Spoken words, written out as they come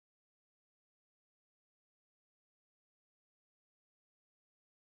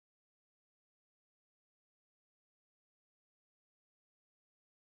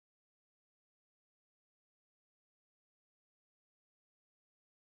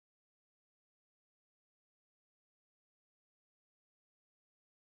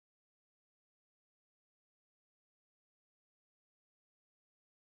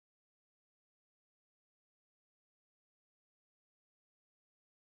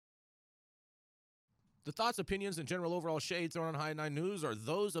The thoughts, opinions, and general overall shade thrown on High at 9 News are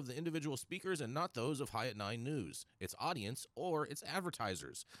those of the individual speakers and not those of High at 9 News, its audience, or its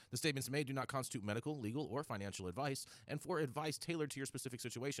advertisers. The statements made do not constitute medical, legal, or financial advice, and for advice tailored to your specific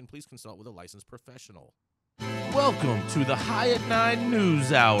situation, please consult with a licensed professional. Welcome to the High at 9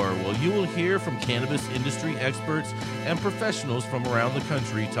 News Hour, where you will hear from cannabis industry experts and professionals from around the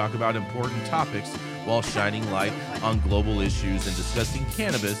country talk about important topics while shining light on global issues and discussing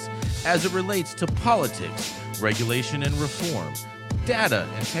cannabis as it relates to politics, regulation and reform, data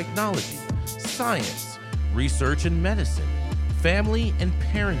and technology, science, research and medicine, family and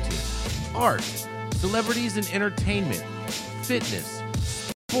parenting, art, celebrities and entertainment, fitness,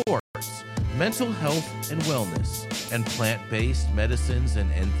 sports, mental health and wellness, and plant-based medicines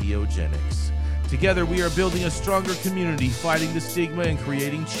and entheogenics. Together, we are building a stronger community, fighting the stigma and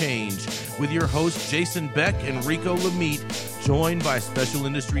creating change. With your hosts, Jason Beck and Rico Lamite, joined by special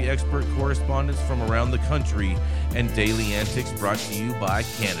industry expert correspondents from around the country, and daily antics brought to you by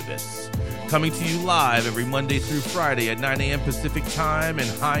Cannabis. Coming to you live every Monday through Friday at 9 a.m. Pacific Time and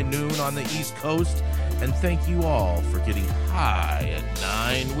high noon on the East Coast. And thank you all for getting high at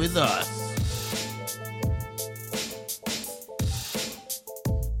 9 with us.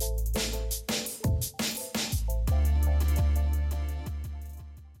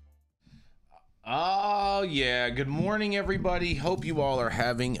 Oh, yeah. Good morning, everybody. Hope you all are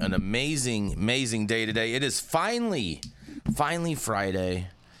having an amazing, amazing day today. It is finally Friday.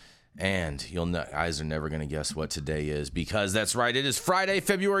 And you'll know, guys are never going to guess what today is, because that's right. It is Friday,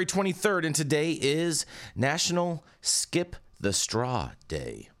 February 23rd, and today is National Skip the Straw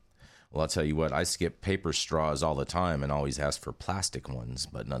Day. Well, I'll tell you what, I skip paper straws all the time and always ask for plastic ones,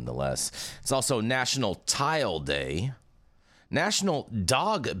 but nonetheless. It's also National Tile Day, National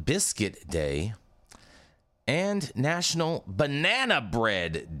Dog Biscuit Day, and National Banana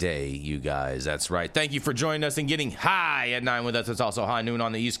Bread Day, you guys. That's right. Thank you for joining us and getting high at 9 with us. It's also high noon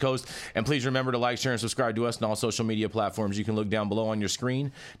on the East Coast. And please remember to like, share, and subscribe to us on all social media platforms. You can look down below on your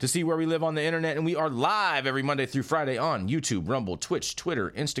screen to see where we live on the internet. And we are live every Monday through Friday on YouTube, Rumble, Twitch,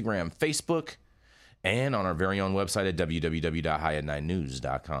 Twitter, Instagram, Facebook, and on our very own website at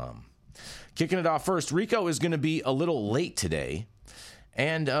www.highat9news.com. Kicking it off first, Rico is going to be a little late today.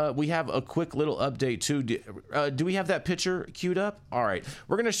 And we have a quick little update, too. Do we have that picture queued up? All right.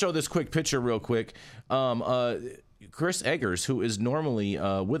 We're going to show this quick picture real quick. Chris Eggers, who is normally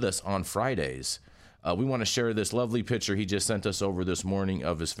with us on Fridays, we want to share this lovely picture he just sent us over this morning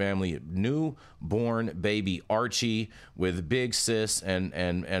of his family, newborn baby Archie with Big Sis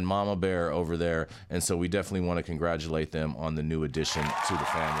and Mama Bear over there. And so we definitely want to congratulate them on the new addition to the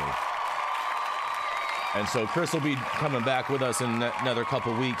family. And so Chris will be coming back with us in another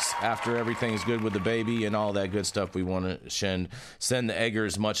couple weeks after everything's good with the baby and all that good stuff. We want to send the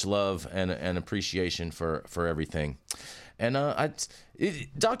Eggers much love and appreciation for everything. And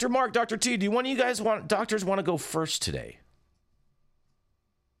Dr. Mark, Dr. T, do one of you guys doctors want to go first today?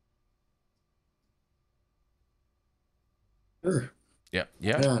 Sure.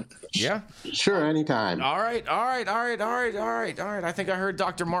 Yeah. Sure, anytime. All right. I think I heard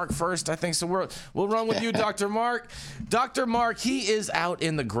Dr. Mark first. I think so. We'll run with you, Dr. Mark. Dr. Mark, he is out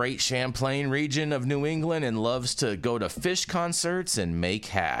in the great Champlain region of New England and loves to go to fish concerts and make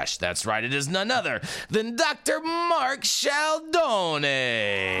hash. That's right. It is none other than Dr. Mark Cialdone.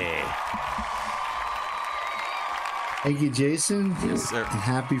 Thank you, Jason. Yes, sir.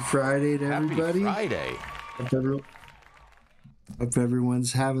 Happy Friday to everybody. Happy Friday. Hope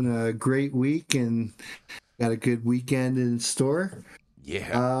everyone's having a great week and got a good weekend in store.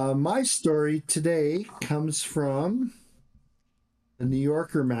 Yeah. My story today comes from the New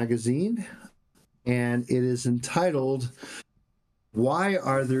Yorker magazine, and it is entitled, "Why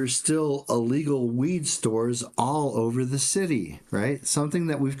Are There Still Illegal Weed Stores All Over the City?" Right? Something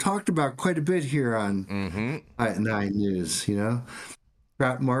that we've talked about quite a bit here on at 9 News,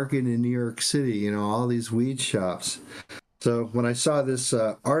 Trap market in New York City, all these weed shops. So when I saw this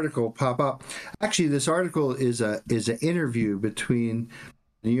article pop up, actually this article is an interview between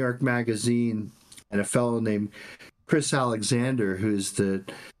New York Magazine and a fellow named Chris Alexander, who's the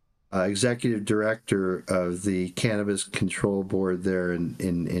executive director of the Cannabis Control Board there in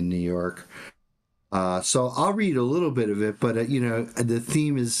New York. So I'll read a little bit of it, but the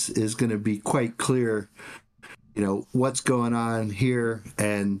theme is going to be quite clear. What's going on here,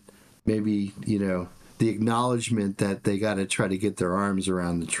 and maybe the acknowledgement that they got to try to get their arms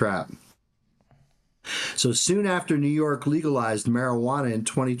around the trap. So soon after New York legalized marijuana in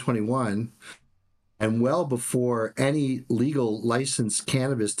 2021, And well before any legal licensed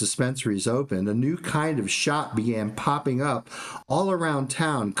cannabis dispensaries opened, a new kind of shop began popping up all around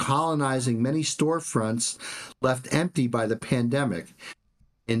town, colonizing many storefronts left empty by the pandemic.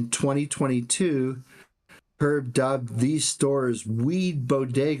 In 2022, Herb dubbed these stores weed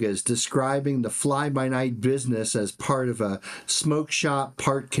bodegas, describing the fly-by-night business as part of a smoke shop,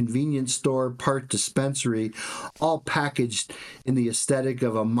 part convenience store, part dispensary, all packaged in the aesthetic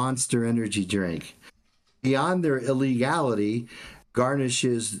of a Monster Energy drink. Beyond their illegality,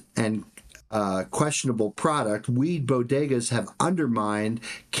 garnishes, and questionable product, weed bodegas have undermined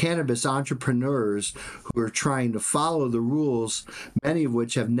cannabis entrepreneurs who are trying to follow the rules, many of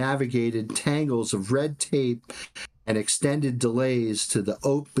which have navigated tangles of red tape and extended delays to the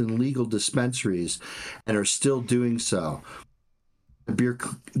open legal dispensaries, and are still doing so. The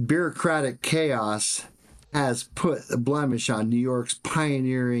bureaucratic chaos has put a blemish on New York's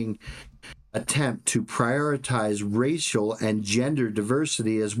pioneering attempt to prioritize racial and gender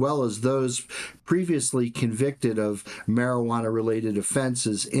diversity, as well as those previously convicted of marijuana-related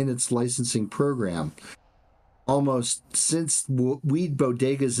offenses in its licensing program. Almost since Weed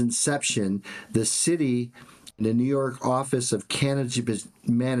Bodega's inception, the city and the New York Office of Cannabis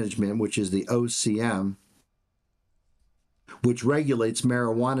Management, which is the OCM, which regulates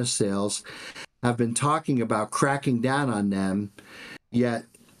marijuana sales, have been talking about cracking down on them, yet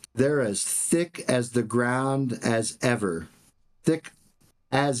they're as thick as the ground as ever. Thick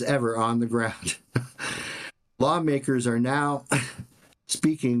as ever on the ground. Lawmakers are now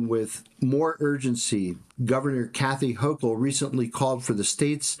speaking with more urgency. Governor Kathy Hochul recently called for the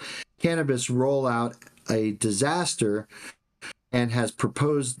state's cannabis rollout a disaster and has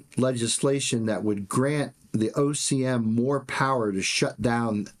proposed legislation that would grant the OCM more power to shut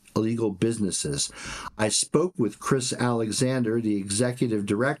down illegal businesses. I spoke with Chris Alexander, the executive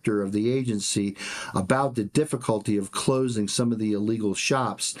director of the agency, about the difficulty of closing some of the illegal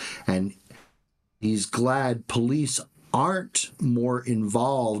shops, and he's glad police aren't more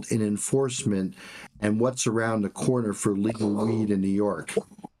involved in enforcement and what's around the corner for legal weed in New York.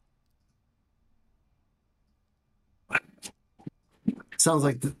 Sounds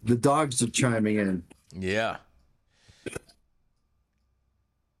like the dogs are chiming in. Yeah.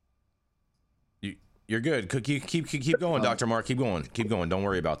 You're good. Keep going, Dr. Mark. Keep going. Keep going. Don't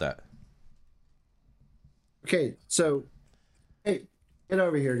worry about that. Okay, so, hey, get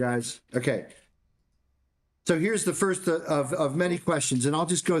over here, guys. Okay. So here's the first of many questions, and I'll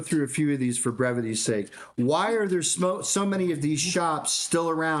just go through a few of these for brevity's sake. Why are there so many of these shops still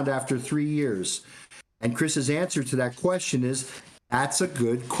around after 3 years? And Chris's answer to that question is, that's a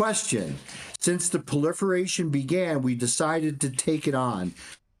good question. Since the proliferation began, we decided to take it on.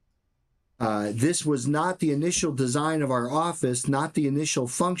 This was not the initial design of our office, not the initial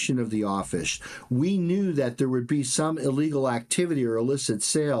function of the office. We knew that there would be some illegal activity or illicit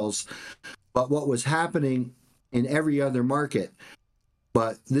sales, but what was happening in every other market.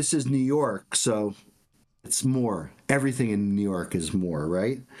 But this is New York, so it's more. Everything in New York is more,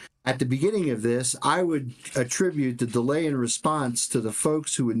 right? At the beginning of this, I would attribute the delay in response to the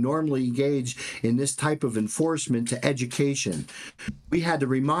folks who would normally engage in this type of enforcement to education. We had to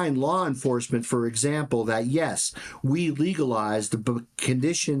remind law enforcement, for example, that yes, we legalized, the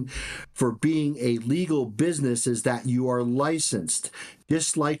condition for being a legal business is that you are licensed,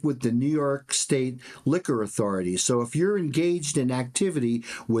 just like with the New York State Liquor Authority. So if you're engaged in activity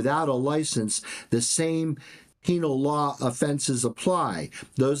without a license, the same penal law offenses apply.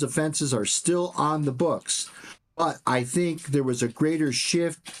 Those offenses are still on the books. But I think there was a greater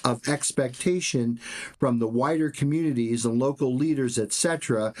shift of expectation from the wider communities and local leaders,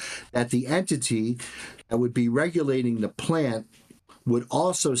 etc., that the entity that would be regulating the plant would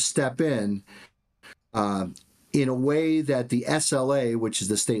also step in a way that the SLA, which is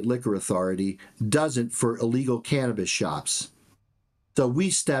the State Liquor Authority, doesn't for illegal cannabis shops. So we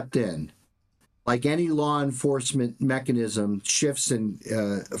stepped in. Like any law enforcement mechanism shifts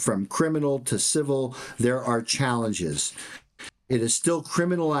from criminal to civil, there are challenges. It is still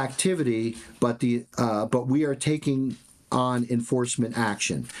criminal activity, but we are taking on enforcement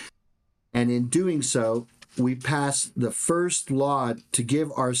action. And in doing so, we passed the first law to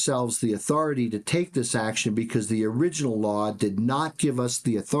give ourselves the authority to take this action, because the original law did not give us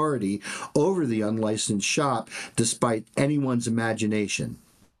the authority over the unlicensed shop, despite anyone's imagination.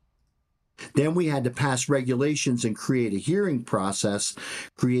 Then we had to pass regulations and create a hearing process,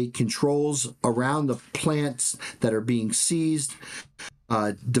 create controls around the plants that are being seized,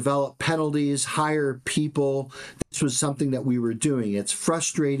 develop penalties, hire people. This was something that we were doing. It's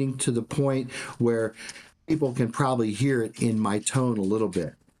frustrating to the point where people can probably hear it in my tone a little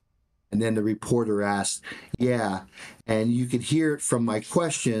bit. And then the reporter asked, yeah. And you could hear it from my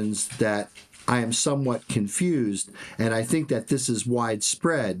questions that I am somewhat confused. And I think that this is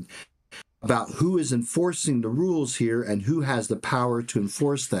widespread about who is enforcing the rules here and who has the power to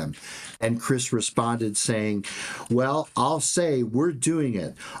enforce them. And Chris responded saying, well, I'll say we're doing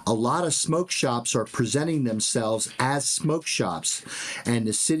it. A lot of smoke shops are presenting themselves as smoke shops, and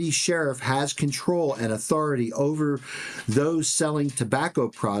the city sheriff has control and authority over those selling tobacco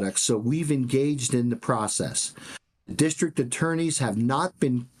products, so we've engaged in the process. District attorneys have not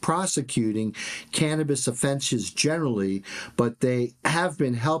been prosecuting cannabis offenses generally, but they have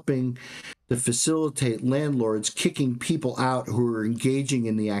been helping to facilitate landlords kicking people out who are engaging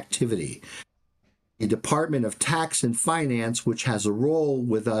in the activity. The Department of Tax and Finance, which has a role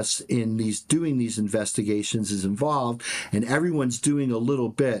with us in doing these investigations, is involved, and everyone's doing a little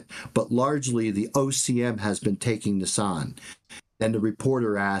bit, but largely the OCM has been taking this on. Then the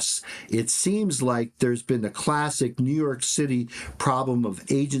reporter asks, it seems like there's been a classic New York City problem of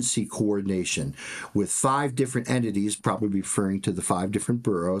agency coordination, with 5 different entities, probably referring to the 5 different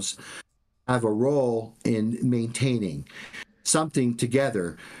boroughs, have a role in maintaining something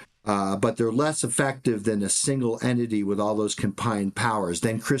together, but they're less effective than a single entity with all those combined powers.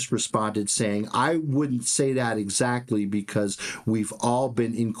 Then Chris responded saying, I wouldn't say that exactly because we've all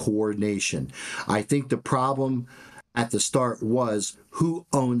been in coordination. I think the problem at the start was who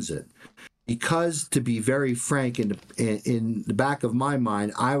owns it. Because, to be very frank, in the back of my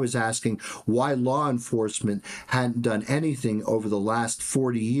mind, I was asking why law enforcement hadn't done anything over the last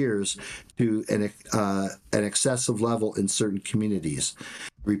 40 years to an excessive level in certain communities.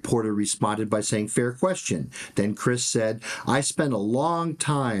 The reporter responded by saying, fair question. Then Chris said, I spent a long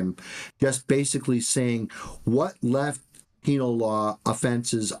time just basically saying what left penal law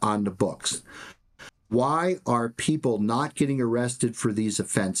offenses on the books. Why are people not getting arrested for these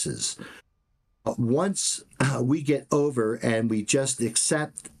offenses? Once we get over and we just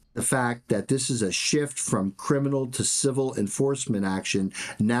accept the fact that this is a shift from criminal to civil enforcement action,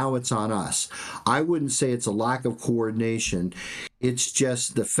 now it's on us. I wouldn't say it's a lack of coordination. It's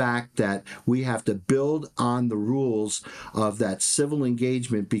just the fact that we have to build on the rules of that civil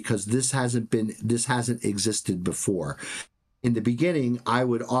engagement because this hasn't existed before. In the beginning, I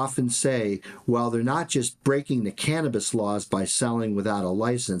would often say, well, they're not just breaking the cannabis laws by selling without a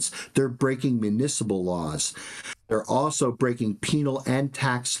license, they're breaking municipal laws. They're also breaking penal and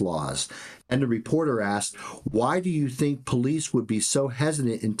tax laws. And the reporter asked, why do you think police would be so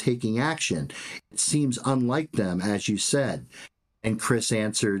hesitant in taking action? It seems unlike them, as you said. And Chris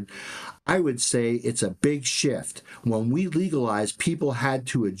answered, I would say it's a big shift. When we legalized, people had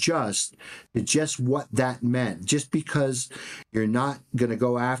to adjust to just what that meant. Just because you're not going to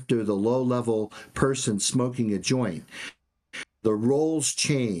go after the low-level person smoking a joint. The roles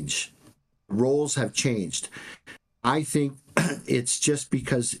change. Roles have changed. I think it's just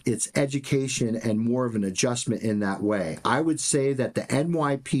because it's education and more of an adjustment in that way. I would say that the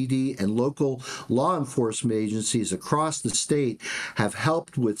NYPD and local law enforcement agencies across the state have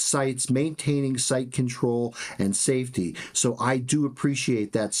helped with sites maintaining site control and safety. So I do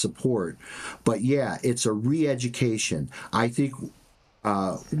appreciate that support. But yeah, it's a re-education. I think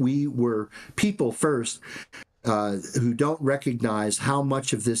we were people first who don't recognize how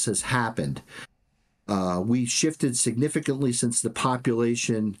much of this has happened. We shifted significantly since the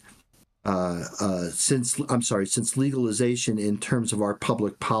population, since legalization in terms of our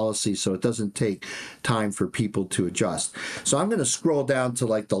public policy, so it doesn't take time for people to adjust. So I'm going to scroll down to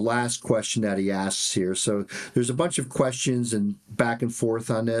like the last question that he asks here. So there's a bunch of questions and back and forth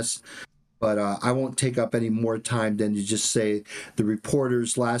on this, but I won't take up any more time than to just say the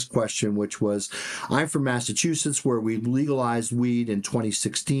reporter's last question, which was, I'm from Massachusetts, where we legalized weed in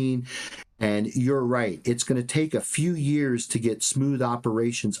 2016. And you're right, it's going to take a few years to get smooth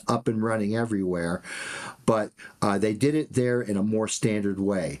operations up and running everywhere, but they did it there in a more standard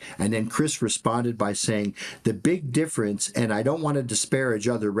way. And then Chris responded by saying, the big difference, and I don't want to disparage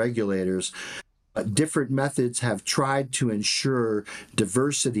other regulators, different methods have tried to ensure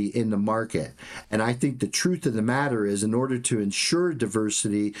diversity in the market. And I think the truth of the matter is, in order to ensure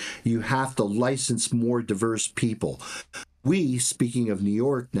diversity, you have to license more diverse people. We, speaking of New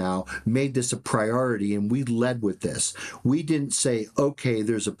York now, made this a priority and we led with this. We didn't say, okay,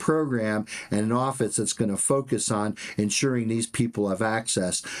 there's a program and an office that's going to focus on ensuring these people have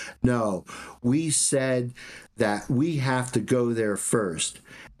access. No, we said that we have to go there first.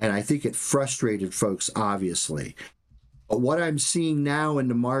 And I think it frustrated folks, obviously. But what I'm seeing now in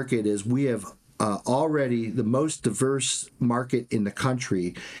the market is we have already the most diverse market in the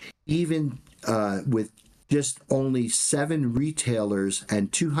country, even with just only 7 retailers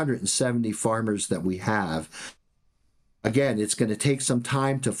and 270 farmers that we have. Again, it's going to take some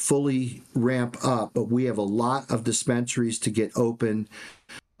time to fully ramp up, but we have a lot of dispensaries to get open.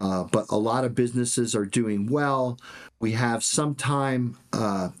 But a lot of businesses are doing well. We have some time,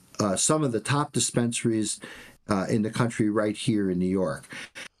 some of the top dispensaries in the country right here in New York.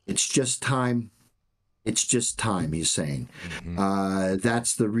 It's just time. It's just time, he's saying.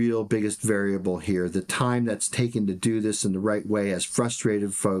 That's the real biggest variable here. The time that's taken to do this in the right way has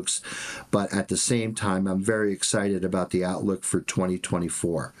frustrated folks, but at the same time, I'm very excited about the outlook for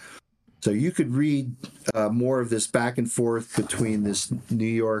 2024. So you could read more of this back and forth between this New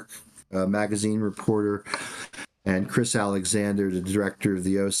York magazine reporter and Chris Alexander, the director of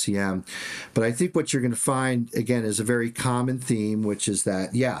the OCM. But I think what you're going to find, again, is a very common theme, which is that,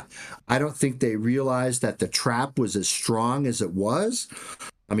 I don't think they realized that the trap was as strong as it was.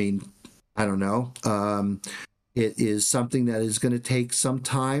 I mean, I don't know. It is something that is going to take some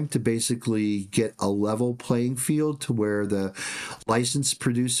time to basically get a level playing field to where the licensed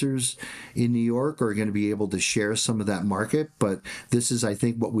producers in New York are going to be able to share some of that market. But this is, I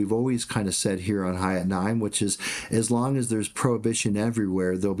think, what we've always kind of said here on High at 9, which is as long as there's prohibition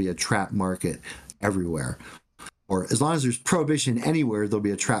everywhere, there'll be a trap market everywhere. Or as long as there's prohibition anywhere, there'll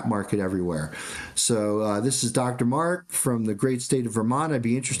be a trap market everywhere. So this is Dr. Mark from the great state of Vermont. I'd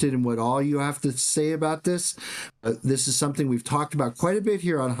be interested in what all you have to say about this. This is something we've talked about quite a bit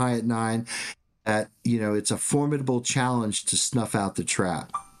here on High at 9. That, it's a formidable challenge to snuff out the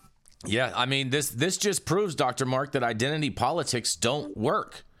trap. Yeah, I mean, this just proves, Dr. Mark, that identity politics don't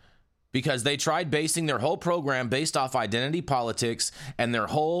work. Because they tried basing their whole program based off identity politics, and their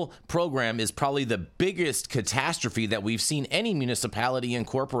whole program is probably the biggest catastrophe that we've seen any municipality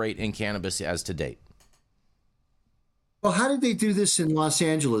incorporate in cannabis as to date. Well, how did they do this in Los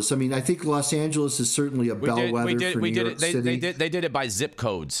Angeles? I mean, I think Los Angeles is certainly a bellwether for New York City. They did it by zip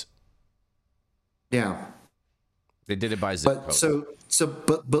codes. Yeah. They did it by zip codes.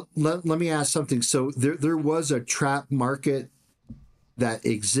 But let me ask something. So there was a trap market that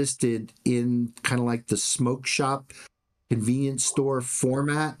existed in kind of like the smoke shop convenience store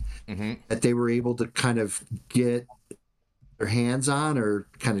format that they were able to kind of get their hands on or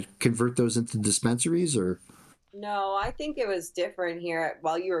kind of convert those into dispensaries? Or no, I think it was different here.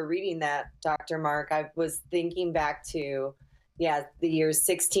 While you were reading that, Dr. Mark, I was thinking back to the years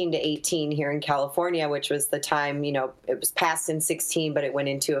 16 to 18 here in California, which was the time, it was passed in 16, but it went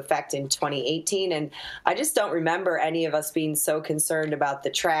into effect in 2018. And I just don't remember any of us being so concerned about the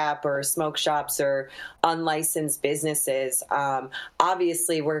trap or smoke shops or unlicensed businesses.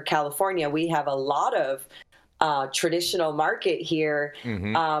 Obviously, we're California. We have a lot of traditional market here,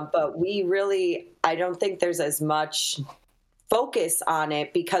 but I don't think there's as much focus on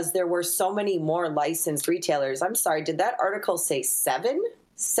it because there were so many more licensed retailers. I'm sorry, did that article say 7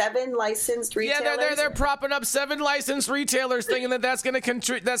 licensed retailers? Yeah, they're propping up 7 licensed retailers, thinking that's going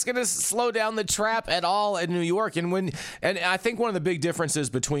to slow down the trap at all in New York. And I think one of the big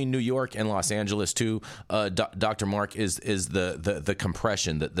differences between New York and Los Angeles too, Dr. Mark, is the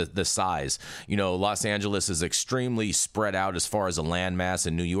compression, the size. Los Angeles is extremely spread out as far as a landmass,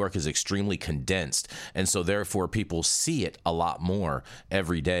 and New York is extremely condensed, and so therefore people see it a lot more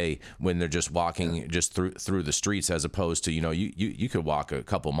every day when they're just walking just through the streets, as opposed to you could walk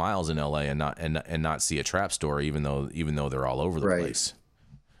a couple miles in LA and not see a trap store, even though they're all over the place.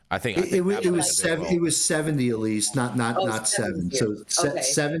 I think it was 70 at least, not 7. So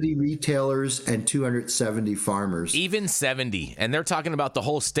 70 retailers and 270 farmers. Even 70, and they're talking about the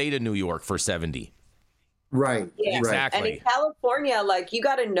whole state of New York for 70. Right. Yeah. Exactly. And in California, you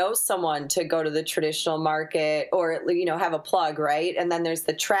got to know someone to go to the traditional market or have a plug, right? And then there's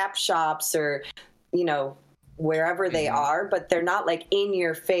the trap shops or wherever they are, but they're not in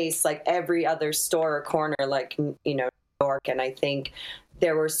your face like every other store or corner New York. And I think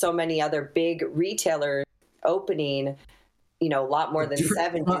there were so many other big retailers opening, a lot more than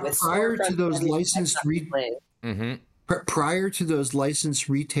 70. Prior to those licensed prior to those licensed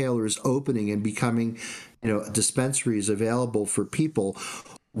retailers opening and becoming, dispensaries available for people,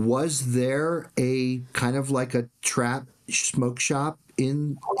 was there a kind of like a trap smoke shop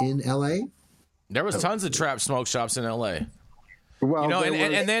in LA? There was tons of trap smoke shops in LA. Well,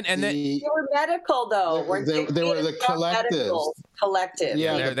 and then they were medical though. They were the collectives. Collective.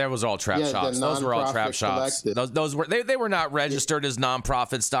 Yeah, there was all trap shops. Those were all trap shops. Those were they were not registered as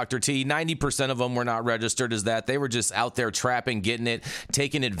nonprofits, Dr. T. 90% of them were not registered as that. They were just out there trapping, getting it,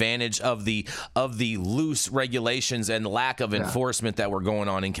 taking advantage of the loose regulations and lack of enforcement that were going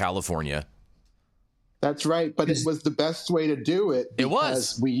on in California. That's right, but it was the best way to do it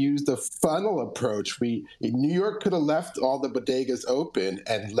because we used the funnel approach. New York could have left all the bodegas open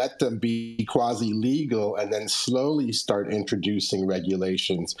and let them be quasi-legal and then slowly start introducing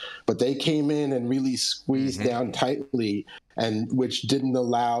regulations. But they came in and really squeezed down tightly, and which didn't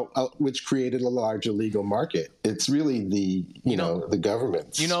allow, which created a large illegal market. It's really the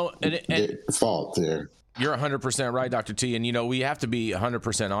government's fault there. You're 100% right, Dr. T. And, we have to be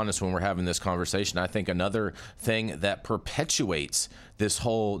 100% honest when we're having this conversation. I think another thing that perpetuates this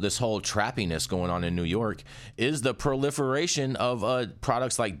whole trappiness going on in New York is the proliferation of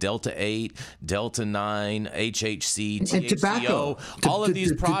products like Delta 8, Delta 9, HHC, THCO, and tobacco. All of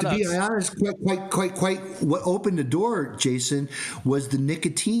these products. To be honest, quite what opened the door, Jason, was the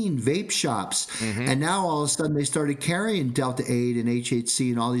nicotine vape shops. And now all of a sudden they started carrying Delta 8 and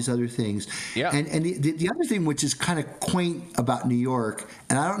HHC and all these other things. Yeah. And the other thing which is kind of quaint about New York,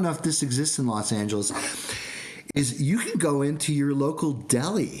 and I don't know if this exists in Los Angeles, is you can go into your local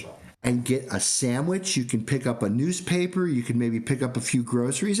deli and get a sandwich. You can pick up a newspaper. You can maybe pick up a few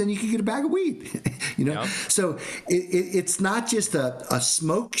groceries, and you can get a bag of weed. Yep. So it's not just a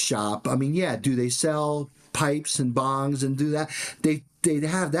smoke shop. I mean, yeah, do they sell pipes and bongs and do that? They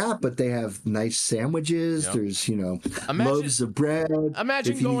have that, but they have nice sandwiches. Yep. There's, loaves of bread.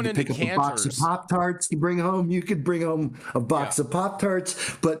 Imagine if you going need to into pick up a box of Pop-Tarts to bring home, you could bring home a box of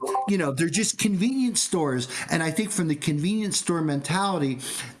Pop-Tarts. But, they're just convenience stores. And I think from the convenience store mentality,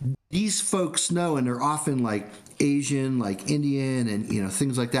 these folks know, and they're often like Asian, like Indian, and,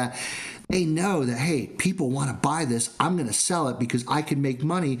 things like that. They know that, hey, people want to buy this. I'm going to sell it because I can make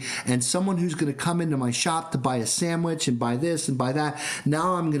money. And someone who's going to come into my shop to buy a sandwich and buy this and buy that,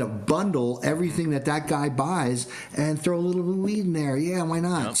 now I'm going to bundle everything that guy buys and throw a little bit of weed in there. Yeah, why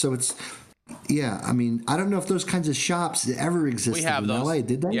not? Yep. So it's... Yeah, I mean, I don't know if those kinds of shops ever existed in LA,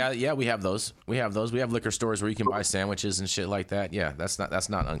 did they? Yeah, we have those. We have liquor stores where you can buy sandwiches and shit like that. Yeah, that's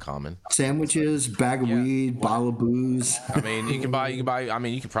not uncommon. Sandwiches, bag of weed, bottle of booze. I mean, you can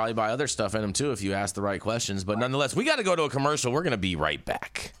probably buy other stuff in them too if you ask the right questions. But nonetheless, we got to go to a commercial. We're going to be right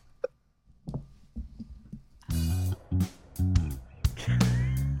back.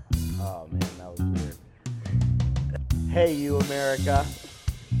 Oh man, that was weird. Hey, you America.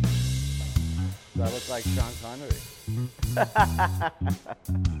 Do I look like Sean Connery?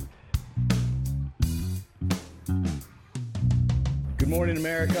 Good morning,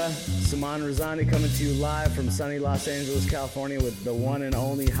 America. Saman Razani coming to you live from sunny Los Angeles, California with the one and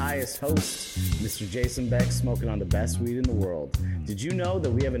only highest host, Mr. Jason Beck, smoking on the best weed in the world. Did you know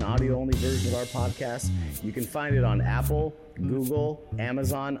that we have an audio-only version of our podcast? You can find it on Apple, Google,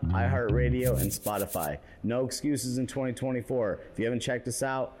 Amazon, iHeartRadio, and Spotify. No excuses in 2024. If you haven't checked us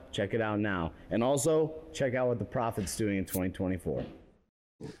out, check it out now. And also, check out what the Prophet's doing in 2024.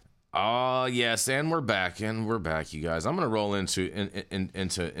 Oh yes, and we're back, you guys. I'm gonna roll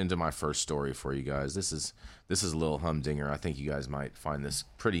into my first story for you guys. This is a little humdinger. I think you guys might find this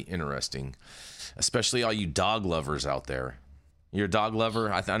pretty interesting, especially all you dog lovers out there. You're a dog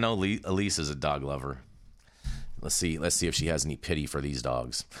lover? I know Elise is a dog lover. Let's see if she has any pity for these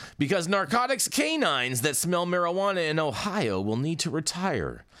dogs. Because narcotics canines that smell marijuana in Ohio will need to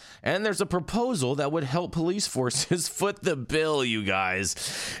retire. And there's a proposal that would help police forces foot the bill, you guys.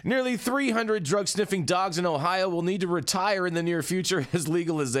 Nearly 300 drug-sniffing dogs in Ohio will need to retire in the near future as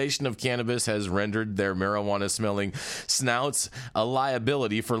legalization of cannabis has rendered their marijuana-smelling snouts a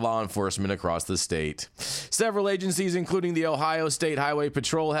liability for law enforcement across the state. Several agencies, including the Ohio State Highway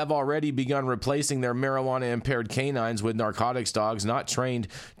Patrol, have already begun replacing their marijuana-impaired canines with narcotics dogs not trained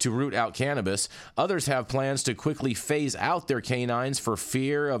to root out cannabis. Others have plans to quickly phase out their canines for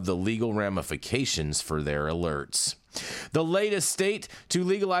fear of the legal ramifications for their alerts. The latest state to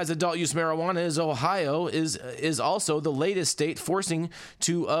legalize adult use marijuana is Ohio, is also the latest state forcing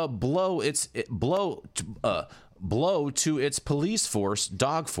to blow to its police force,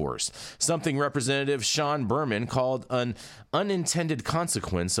 dog force, something Representative Sean Berman called an unintended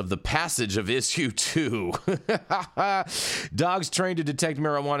consequence of the passage of Issue 2. Dogs trained to detect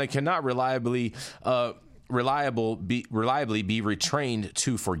marijuana cannot reliably be retrained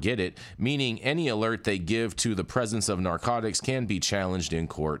to forget it, meaning any alert they give to the presence of narcotics can be challenged in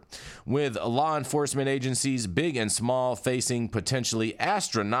court. With law enforcement agencies, big and small, facing potentially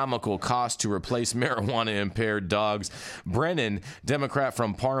astronomical costs to replace marijuana-impaired dogs, Brennan, Democrat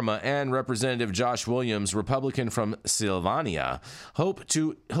from Parma, and Representative Josh Williams, Republican from Sylvania, hope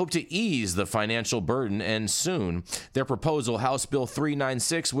to ease the financial burden, and soon their proposal, House Bill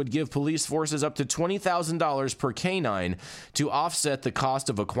 396, would give police forces up to $20,000 per canine to offset the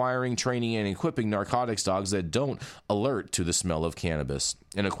cost of acquiring, training, and equipping narcotics dogs that don't alert to the smell of cannabis.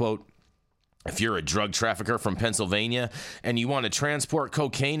 In a quote, If you're a drug trafficker from Pennsylvania and you want to transport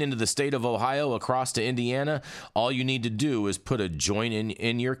cocaine into the state of Ohio across to Indiana, all you need to do is put a joint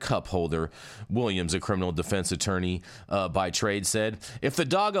in your cup holder, Williams, a criminal defense attorney by trade, said. If the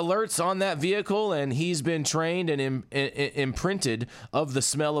dog alerts on that vehicle and he's been trained and imprinted of the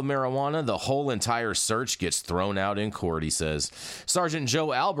smell of marijuana, the whole entire search gets thrown out in court, he says. Sergeant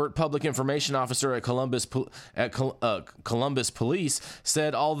Joe Albert, public information officer at Columbus Police,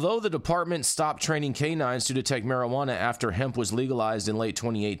 said although the department stopped training canines to detect marijuana after hemp was legalized in late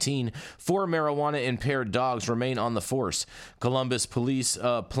 2018, 4 marijuana-impaired dogs remain on the force. Columbus Police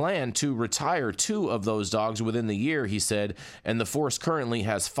plan to retire 2 of those dogs within the year, he said, and the force currently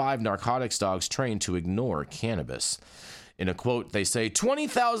has 5 narcotics dogs trained to ignore cannabis. In a quote, they say,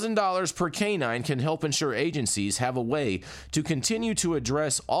 $20,000 per canine can help ensure agencies have a way to continue to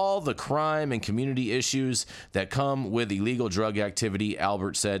address all the crime and community issues that come with illegal drug activity,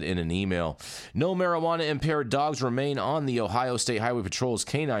 Albert said in an email. No marijuana-impaired dogs remain on the Ohio State Highway Patrol's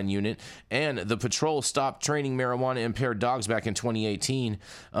canine unit, and the patrol stopped training marijuana-impaired dogs back in 2018.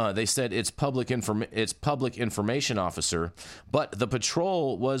 They said it's public information officer, but the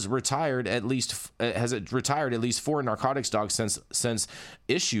patrol has retired at least 4 narcotics dogs since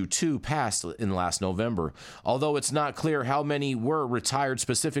issue 2 passed in last November. Although it's not clear how many were retired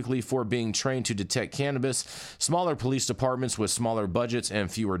specifically for being trained to detect cannabis, smaller police departments with smaller budgets and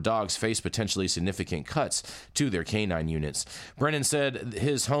fewer dogs face potentially significant cuts to their canine units. Brennan said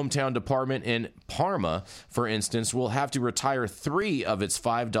his hometown department in Parma, for instance, will have to retire 3 of its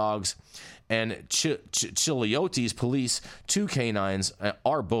 5 dogs, and Chiliote's police 2 canines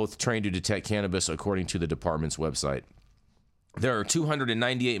are both trained to detect cannabis, according to the department's website. There are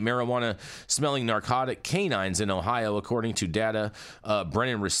 298 marijuana-smelling narcotic canines in Ohio, according to data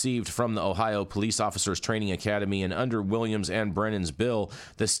Brennan received from the Ohio Police Officers Training Academy. And under Williams and Brennan's bill,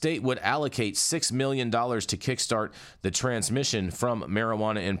 the state would allocate $6 million to kickstart the transmission from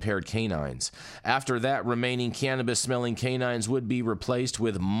marijuana-impaired canines. After that, remaining cannabis-smelling canines would be replaced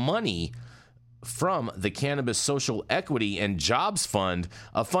with money from the Cannabis Social Equity and Jobs Fund,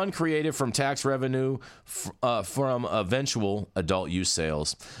 a fund created from tax revenue from eventual adult use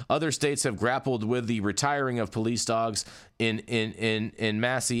sales. Other states have grappled with the retiring of police dogs in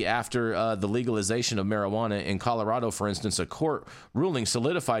Massey after the legalization of marijuana. In Colorado, for instance, a court ruling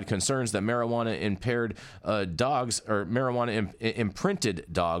solidified concerns that marijuana-impaired dogs or marijuana-imprinted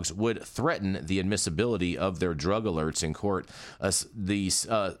dogs would threaten the admissibility of their drug alerts in court.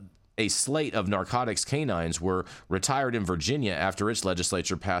 A slate of narcotics canines were retired in Virginia after its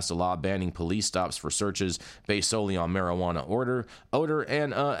legislature passed a law banning police stops for searches based solely on marijuana odor.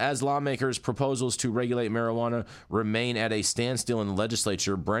 And as lawmakers' proposals to regulate marijuana remain at a standstill in the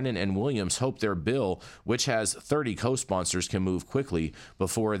legislature, Brennan and Williams hope their bill, which has 30 co-sponsors, can move quickly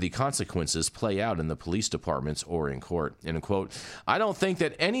before the consequences play out in the police departments or in court. In a quote, I don't think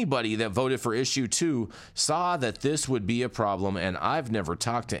that anybody that voted for issue 2 saw that this would be a problem, and I've never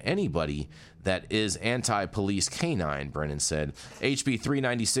talked to anybody that is anti-police canine, Brennan said. HB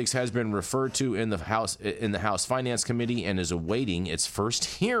 396 has been referred to in the House Finance Committee and is awaiting its first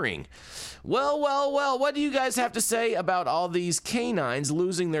hearing. Well, what do you guys have to say about all these canines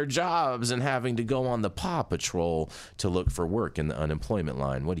losing their jobs and having to go on the Paw Patrol to look for work in the unemployment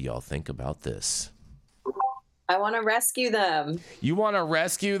line? What do y'all think about this? I want to rescue them. You want to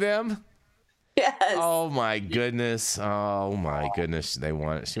rescue them? Yes. Oh my goodness. She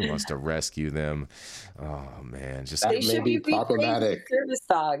wants to rescue them. Oh man, just they should be problematic. Service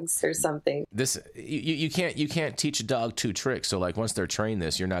dogs or something. This you can't teach a dog 2 tricks. So like once they're trained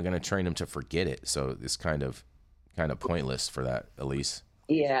this, you're not going to train them to forget it. So it's kind of pointless for that, Elise.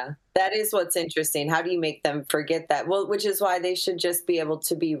 Yeah, that is what's interesting. How do you make them forget that? Well, which is why they should just be able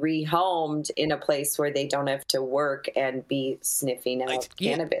to be rehomed in a place where they don't have to work and be sniffing out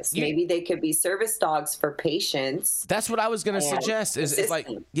cannabis. Maybe they could be service dogs for patients. That's what I was going to suggest. Is like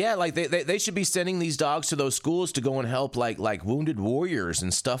they should be sending these dogs to those schools to go and help like wounded warriors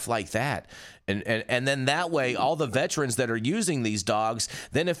and stuff like that. And then that way, all the veterans that are using these dogs,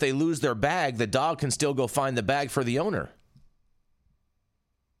 then if they lose their bag, the dog can still go find the bag for the owner.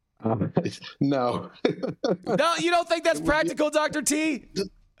 No. No, you don't think that's practical, Dr. T?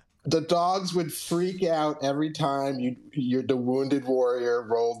 The dogs would freak out every time you're the wounded warrior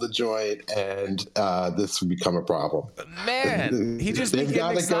rolled the joint, and this would become a problem. Man, he just they've got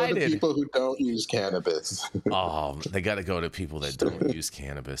to go to excited. people who don't use cannabis. Oh, they got to go to people that don't use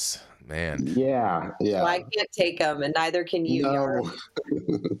cannabis. Man. Yeah. Well, I can't take them, and neither can you. No.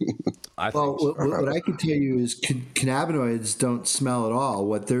 I Well, think so. what I can tell you is cannabinoids don't smell at all.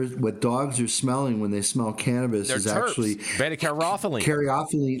 What dogs are smelling when they smell cannabis They're is terps. actually Beta-caryophyllene.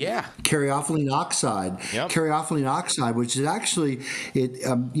 Caryophyllene oxide. Yep. Caryophyllene oxide, which is actually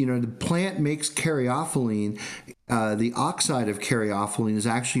the plant makes caryophyllene. The oxide of caryophyllene is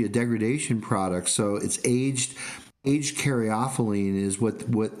actually a degradation product, so it's aged caryophyllene is what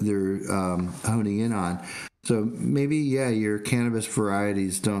they're honing in on. So maybe, your cannabis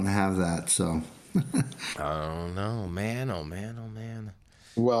varieties don't have that. So, oh no, man! Oh man! Oh man!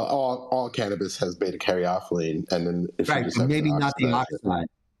 Well, all cannabis has beta caryophyllene, and then if you just have maybe not the oxide. oxide.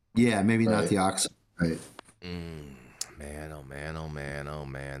 Yeah, maybe not the oxide. Right. Man, oh man, oh man, oh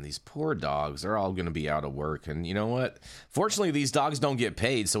man. These poor dogs, they're all going to be out of work. And you know what? Fortunately, these dogs don't get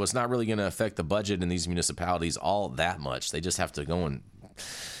paid, so it's not really going to affect the budget in these municipalities all that much. They just have to go and,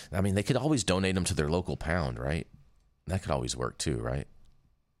 I mean, they could always donate them to their local pound, right? That could always work too, right?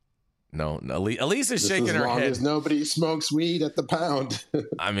 No, Elise is shaking her head. As long as nobody smokes weed at the pound.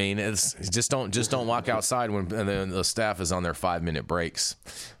 I mean, it's just don't walk outside when the staff is on their 5-minute breaks.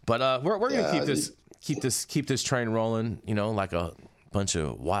 But we're gonna keep this train rolling. You know, like a bunch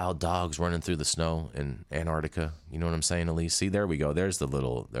of wild dogs running through the snow in Antarctica. You know what I'm saying, Elise? See, there we go. There's a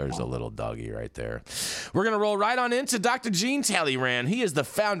little doggy right there. We're going to roll right on into Dr. Gene Talleyrand. He is the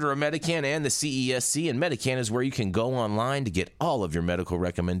founder of Medican and the CESC, and Medican is where you can go online to get all of your medical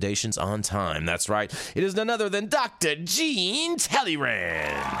recommendations on time. That's right. It is none other than Dr. Gene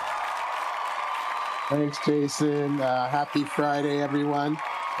Talleyrand. Thanks, Jason. Happy Friday, everyone.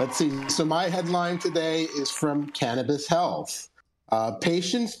 Let's see. So my headline today is from Cannabis Health.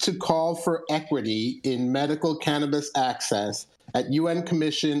 Patients to call for equity in medical cannabis access at UN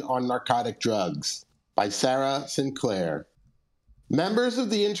Commission on Narcotic Drugs by Sarah Sinclair. Members of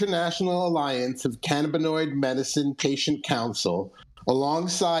the International Alliance of Cannabinoid Medicine Patient Council,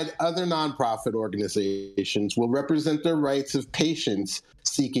 alongside other nonprofit organizations, will represent the rights of patients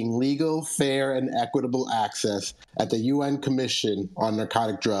seeking legal, fair, and equitable access at the UN Commission on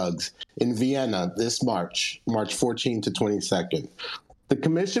Narcotic Drugs in Vienna this March 14 to 22nd. The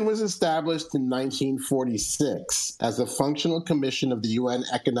commission was established in 1946 as a functional commission of the UN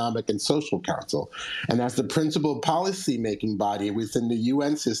Economic and Social Council and as the principal policy-making body within the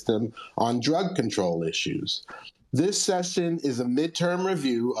UN system on drug control issues. This session is a midterm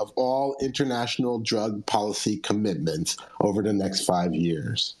review of all international drug policy commitments over the next 5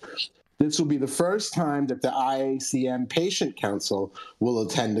 years. This will be the first time that the IACM Patient Council will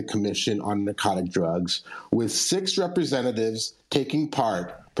attend the Commission on Narcotic Drugs, with 6 representatives taking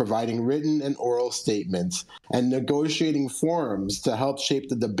part, providing written and oral statements, and negotiating forums to help shape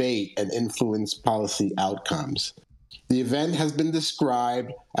the debate and influence policy outcomes. The event has been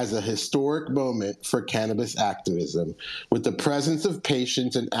described as a historic moment for cannabis activism, with the presence of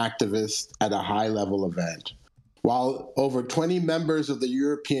patients and activists at a high-level event. While over 20 members of the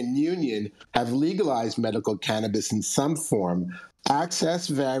European Union have legalized medical cannabis in some form, access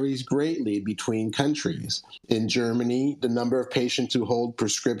varies greatly between countries. In Germany, the number of patients who hold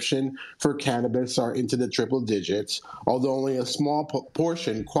prescription for cannabis are into the triple digits, although only a small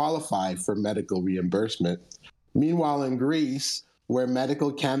portion qualify for medical reimbursement. Meanwhile, in Greece, where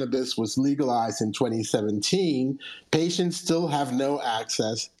medical cannabis was legalized in 2017, patients still have no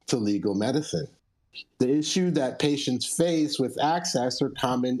access to legal medicine. The issue that patients face with access are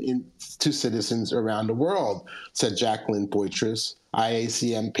common to citizens around the world, said Jacqueline Poitras,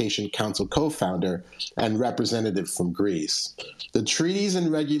 IACM Patient Council co-founder and representative from Greece. The treaties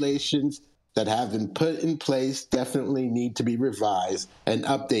and regulations that have been put in place definitely need to be revised and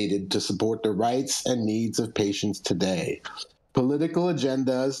updated to support the rights and needs of patients today. Political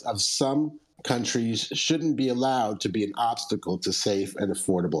agendas of some countries shouldn't be allowed to be an obstacle to safe and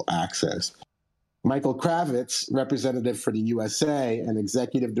affordable access. Michael Kravitz, representative for the USA and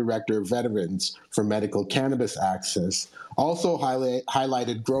executive director of Veterans for Medical Cannabis Access, also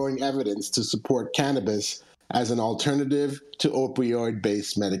highlighted growing evidence to support cannabis as an alternative to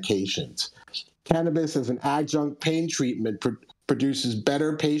opioid-based medications. Cannabis as an adjunct pain treatment produces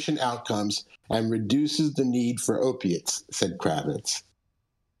better patient outcomes and reduces the need for opiates, said Kravitz.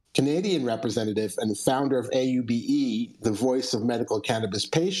 Canadian representative and founder of AUBE, the voice of medical cannabis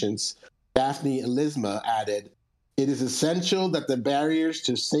patients, Daphne Elisma added, "It is essential that the barriers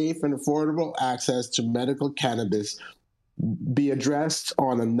to safe and affordable access to medical cannabis be addressed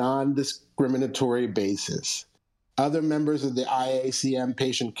on a non-discriminatory basis." Other members of the IACM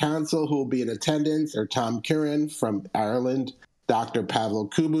Patient Council who will be in attendance are Tom Curran from Ireland, Dr. Pavel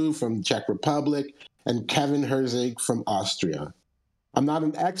Kubu from the Czech Republic, and Kevin Herzig from Austria. I'm not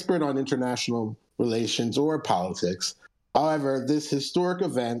an expert on international relations or politics, However, this historic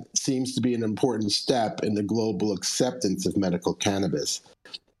event seems to be an important step in the global acceptance of medical cannabis.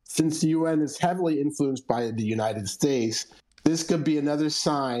 Since the UN is heavily influenced by the United States, this could be another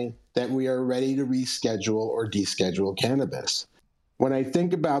sign that we are ready to reschedule or deschedule cannabis. When I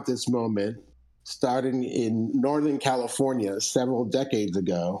think about this moment, starting in Northern California several decades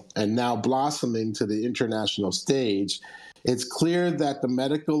ago and now blossoming to the international stage, it's clear that the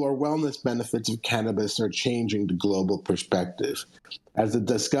medical or wellness benefits of cannabis are changing the global perspective. As the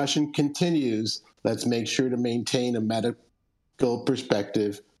discussion continues, let's make sure to maintain a medical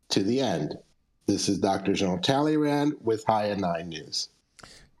perspective to the end. This is Dr. Jean Talleyrand with High 9 News.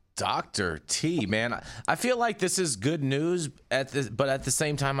 Dr. T, man, I feel like this is good news, but at the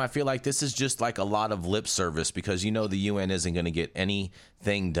same time, I feel like this is just like a lot of lip service because, you know, the UN isn't going to get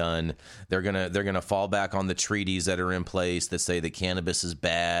anything done. They're gonna fall back on the treaties that are in place that say that cannabis is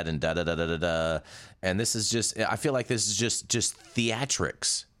bad and da-da-da-da-da-da. And this is just, I feel like this is just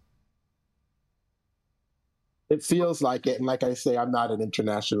theatrics. It feels like it. And like I say, I'm not an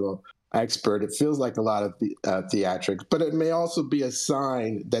international expert. It feels like a lot of theatrics, but it may also be a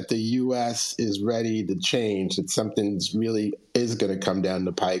sign that the U.S. is ready to change, that something really is going to come down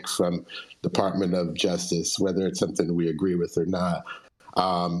the pike from Department of Justice, whether it's something we agree with or not,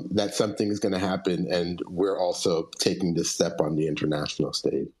 that something is going to happen, and we're also taking this step on the international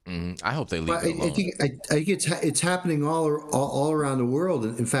stage. I hope they leave it alone. I think it's happening all around the world.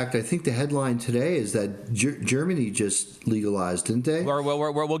 In fact, I think the headline today is that Germany just legalized, didn't they?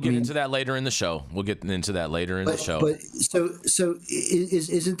 We'll get into that later in the show. We'll get into that later in the show. But so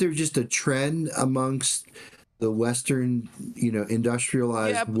isn't there just a trend amongst the Western,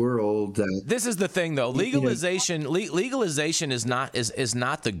 industrialized world? This is the thing, though. Legalization is not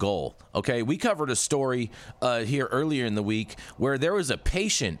the goal. Okay, we covered a story here earlier in the week where there was a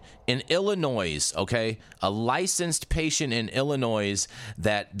patient in Illinois. Okay, a licensed patient in Illinois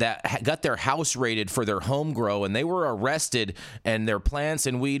that got their house raided for their home grow, and they were arrested, and their plants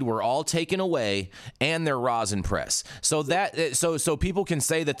and weed were all taken away, and their rosin press. So people can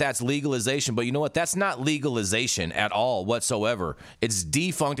say that that's legalization, but you know what? That's not legalization at all whatsoever. It's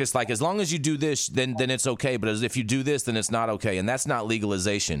defunct. It's like, as long as you do this, then it's okay. But if you do this, then it's not okay. And that's not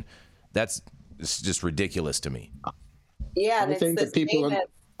legalization. It's just ridiculous to me. Yeah, and I think that people.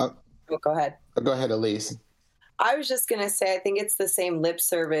 Go ahead. Go ahead, Elise. I was just going to say, I think it's the same lip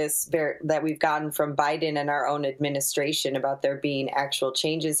service that we've gotten from Biden and our own administration about there being actual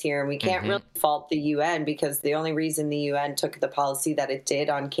changes here. And we can't really fault the UN, because the only reason the UN took the policy that it did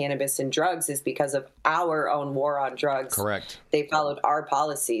on cannabis and drugs is because of our own war on drugs. Correct. They followed our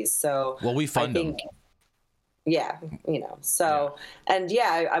policies. So we fund them. Yeah, and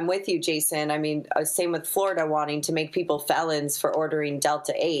I'm with you, Jason. I mean, same with Florida wanting to make people felons for ordering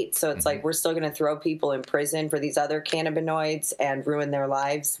Delta 8. So it's like we're still going to throw people in prison for these other cannabinoids and ruin their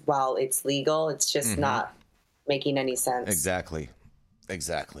lives while it's legal. It's just not making any sense. Exactly.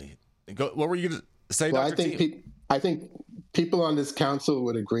 What were you going to say, Dr. T? I think people on this council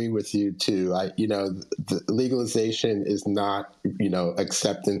would agree with you too. The legalization is not,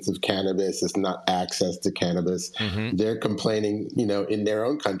 acceptance of cannabis. It's not access to cannabis. They're complaining, in their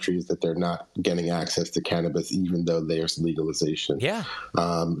own countries that they're not getting access to cannabis, even though there's legalization. Yeah.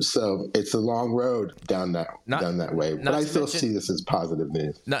 So it's a long road down that way. But I still see this as positive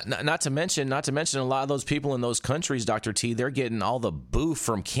news. Not to mention, a lot of those people in those countries, Dr. T, they're getting all the boof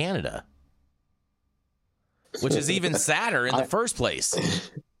from Canada, which is even sadder in the first place.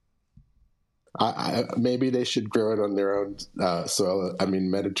 Maybe they should grow it on their own soil. I mean,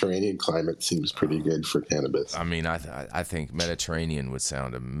 Mediterranean climate seems pretty good for cannabis. I mean, I think Mediterranean would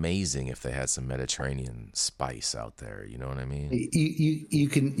sound amazing if they had some Mediterranean spice out there. You know what I mean?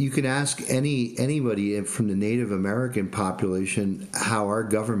 You can ask anybody from the Native American population how our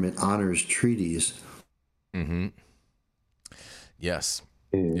government honors treaties. Yes.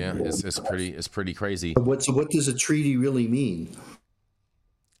 Yeah, it's pretty crazy. So what does a treaty really mean?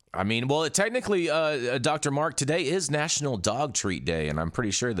 I mean, well, technically, Dr. Mark, today is National Dog Treat Day, and I'm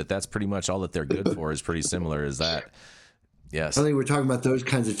pretty sure that that's pretty much all that they're good for is pretty similar as that. Yes. I think we're talking about those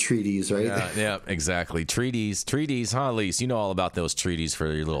kinds of treaties, right? Yeah, exactly. Treaties, huh, Elise? You know all about those treaties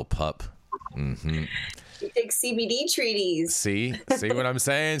for your little pup. You take CBD treaties. See what I'm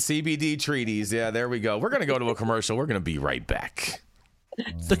saying? CBD treaties. Yeah, there we go. We're going to go to a commercial. We're going to be right back.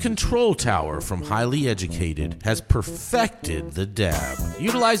 The Control Tower from Highly Educated has perfected the dab.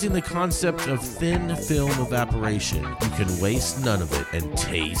 Utilizing the concept of thin film evaporation, you can waste none of it and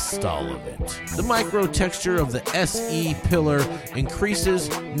taste all of it. The micro texture of the SE pillar increases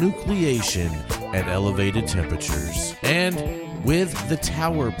nucleation at elevated temperatures. And with the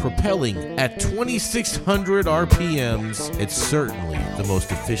tower propelling at 2,600 RPMs, it's certainly the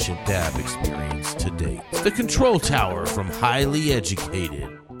most efficient dab experience to date. The control tower from Highly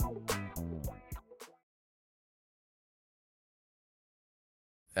Educated.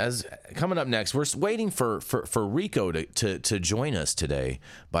 As coming up next, we're waiting for Rico to join us today.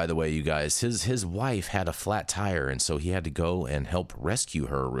 By the way, you guys, his wife had a flat tire, and so he had to go and help rescue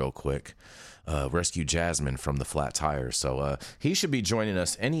her real quick. Rescue Jasmine from the flat tire. So he should be joining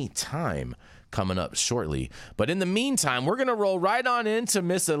us any time coming up shortly. But in the meantime, we're going to roll right on into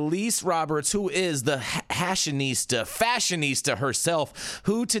Miss Elise Roberts, who is the fashionista herself,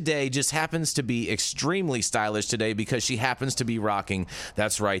 who today just happens to be extremely stylish today because she happens to be rocking,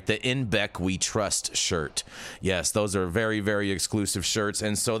 that's right, the In Beck We Trust shirt. Yes, those are very, very exclusive shirts.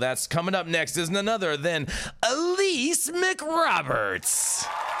 And so that's coming up next is none other than Elise McRoberts.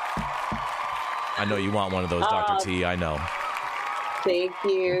 I know you want one of those, Dr. T. I know. Thank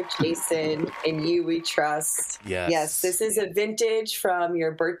you, Jason. In you we trust. Yes, this is a vintage from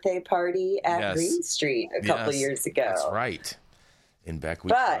your birthday party at Green Street a couple years ago. That's right. In Beck We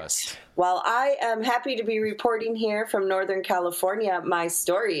Trust. While I am happy to be reporting here from Northern California, my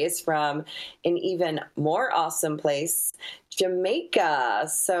story is from an even more awesome place, Jamaica.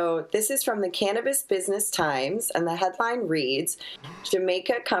 So this is from the Cannabis Business Times, and the headline reads,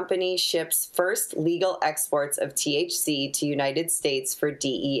 Jamaica company ships first legal exports of THC to United States for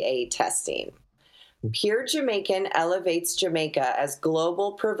DEA testing. Pure Jamaican elevates Jamaica as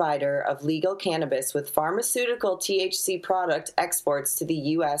global provider of legal cannabis with pharmaceutical THC product exports to the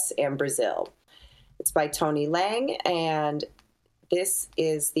U.S. and Brazil. It's by Tony Lang, and this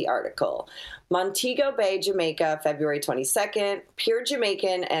is the article. Montego Bay, Jamaica, February 22nd. Pure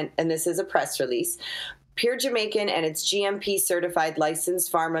Jamaican, and this is a press release. Pure Jamaican and its GMP-certified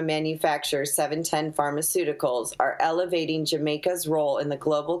licensed pharma manufacturer 710 Pharmaceuticals are elevating Jamaica's role in the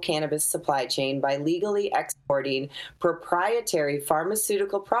global cannabis supply chain by legally exporting proprietary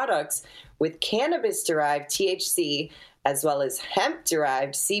pharmaceutical products with cannabis-derived THC as well as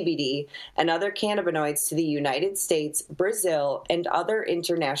hemp-derived CBD and other cannabinoids to the United States, Brazil, and other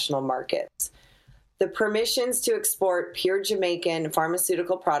international markets. The permissions to export pure Jamaican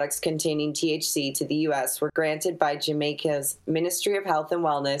pharmaceutical products containing THC to the U.S. were granted by Jamaica's Ministry of Health and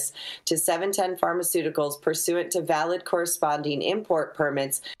Wellness to 710 Pharmaceuticals pursuant to valid corresponding import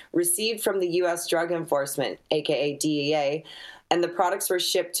permits received from the U.S. Drug Enforcement, aka DEA, and the products were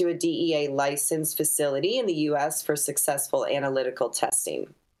shipped to a DEA licensed facility in the U.S. for successful analytical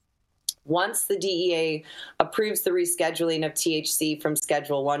testing. Once the DEA approves the rescheduling of THC from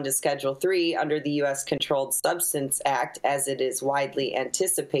Schedule 1 to Schedule 3 under the U.S. Controlled Substance Act, as it is widely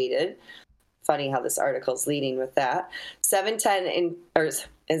anticipated, funny how this article's leading with that, 710,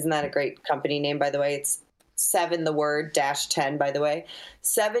 isn't that a great company name, by the way? It's 7, the word, -10, by the way.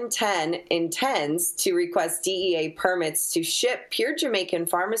 710 intends to request DEA permits to ship pure Jamaican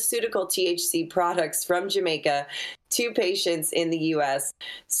pharmaceutical THC products from Jamaica to patients in the U.S.,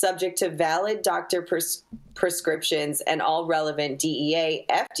 subject to valid doctor prescriptions and all relevant DEA,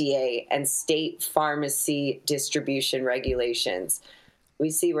 FDA, and state pharmacy distribution regulations. We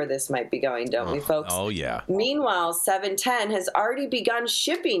see where this might be going, don't we, folks? Oh, yeah. Meanwhile, 710 has already begun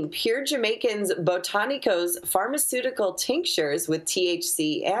shipping Pure Jamaican's Botanicos pharmaceutical tinctures with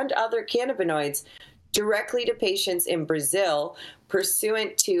THC and other cannabinoids directly to patients in Brazil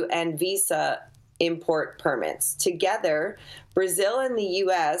pursuant to Anvisa import permits. Together, Brazil and the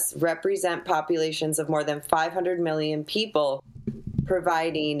U.S. represent populations of more than 500 million people,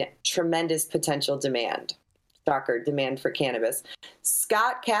 providing tremendous potential demand. Shocker, demand for cannabis.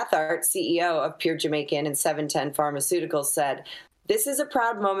 Scott Cathart, CEO of Pure Jamaican and 710 Pharmaceuticals, said, "This is a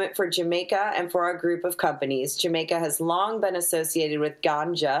proud moment for Jamaica and for our group of companies. Jamaica has long been associated with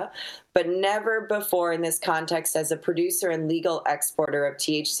ganja, but never before in this context as a producer and legal exporter of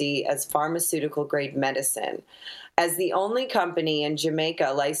THC as pharmaceutical-grade medicine. As the only company in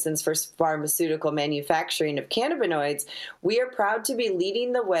Jamaica licensed for pharmaceutical manufacturing of cannabinoids, we are proud to be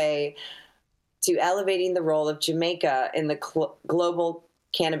leading the way to elevating the role of Jamaica in the global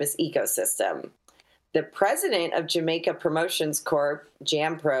cannabis ecosystem." The president of Jamaica Promotions Corp.,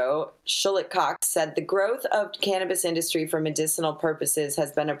 JAMPRO, Shulit Cox, said the growth of cannabis industry for medicinal purposes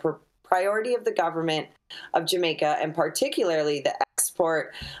has been a priority of the government of Jamaica, and particularly the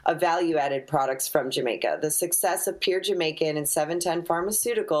export of value-added products from Jamaica. The success of Pure Jamaican and 710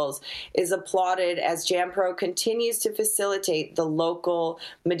 Pharmaceuticals is applauded as JAMPRO continues to facilitate the local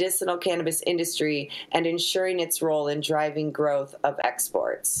medicinal cannabis industry and ensuring its role in driving growth of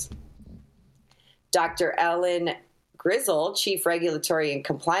exports. Dr. Ellen Grizzle, Chief Regulatory and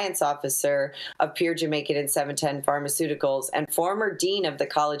Compliance Officer of Pure Jamaican and 710 Pharmaceuticals and former Dean of the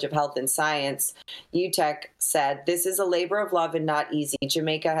College of Health and Science, UTEC, said, "This is a labor of love and not easy.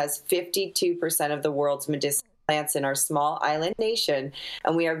 Jamaica has 52% of the world's medicinal plants in our small island nation,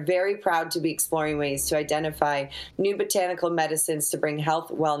 and we are very proud to be exploring ways to identify new botanical medicines to bring health,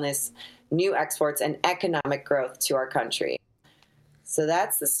 wellness, new exports, and economic growth to our country." So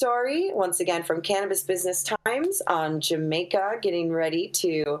that's the story, once again, from Cannabis Business Times on Jamaica getting ready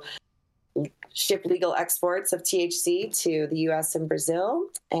to ship legal exports of THC to the U.S. and Brazil.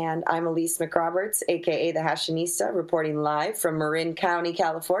 And I'm Elise McRoberts, a.k.a. the Hashanista, reporting live from Marin County,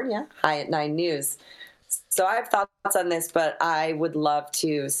 California, High at 9 News. So I have thoughts on this, but I would love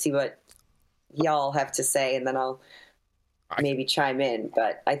to see what y'all have to say, and then I'll maybe chime in.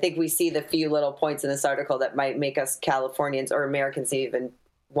 But I think we see the few little points in this article that might make us Californians or Americans even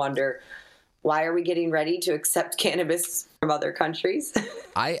wonder, why are we getting ready to accept cannabis from other countries?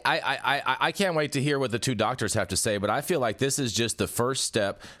 I can't wait to hear what the two doctors have to say, but I feel like this is just the first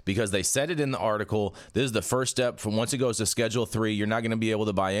step, because they said it in the article. This is the first step from once it goes to Schedule 3. You're not going to be able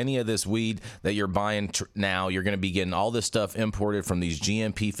to buy any of this weed that you're buying now. You're going to be getting all this stuff imported from these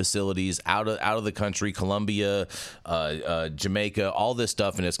GMP facilities out of the country, Colombia, Jamaica, all this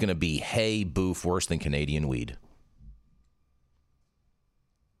stuff, and it's going to be, hey, boof, worse than Canadian weed.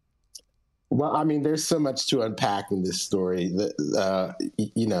 Well, I mean, there's so much to unpack in this story.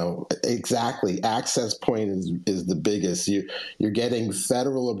 Exactly. Access point is the biggest. You're getting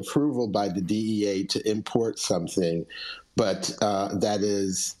federal approval by the DEA to import something, but that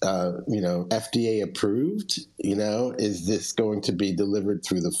is, FDA approved. Is this going to be delivered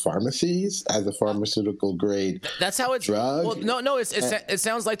through the pharmacies as a pharmaceutical grade? That's how it's drug? Well, no. It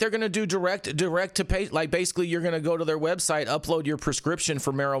sounds like they're going to do direct to pay. Like basically, you're going to go to their website, upload your prescription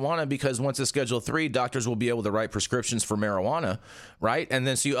for marijuana, because once it's Schedule 3, doctors will be able to write prescriptions for marijuana, right? And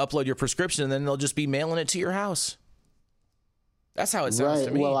then so you upload your prescription, and then they'll just be mailing it to your house. That's how it sounds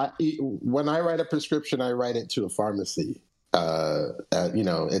to me. Well, when I write a prescription, I write it to a pharmacy.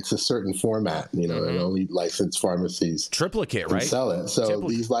 It's a certain format, and only licensed pharmacies triplicate, can right? sell it. So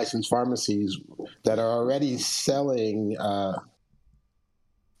these licensed pharmacies that are already selling,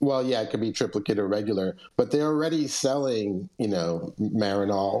 it could be triplicate or regular, but they're already selling,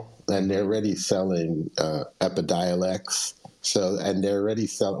 Marinol, and they're already selling Epidiolex. So, and they're already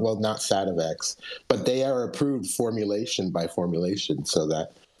selling, not Sativex, but they are approved formulation by formulation, so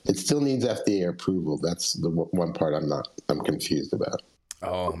that it still needs FDA approval. That's the one part I'm confused about.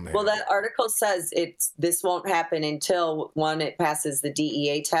 Oh, man. Well, that article says this won't happen until, one, it passes the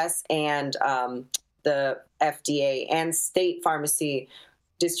DEA test and the FDA and state pharmacy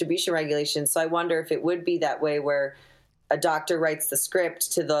distribution regulations. So I wonder if it would be that way, where a doctor writes the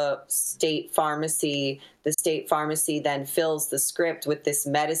script to the state pharmacy then fills the script with this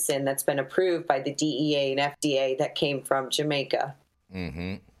medicine that's been approved by the DEA and FDA that came from Jamaica.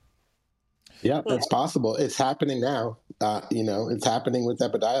 Mm-hmm. Yeah, that's possible. It's happening now. It's happening with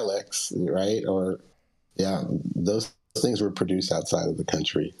Epidiolex, right? Those things were produced outside of the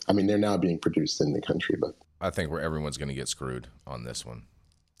country. I mean, they're now being produced in the country, but I think everyone's going to get screwed on this one.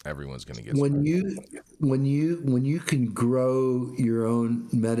 Everyone's going to get when screwed. when you can grow your own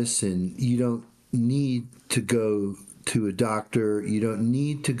medicine, you don't need to go to a doctor. You don't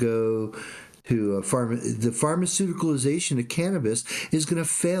need to go to a the pharmaceuticalization of cannabis is going to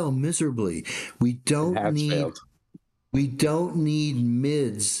fail miserably. We don't need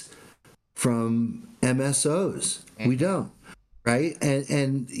mids from MSOs. We don't, right?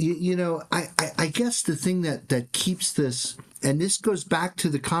 And I guess the thing that keeps this, and this goes back to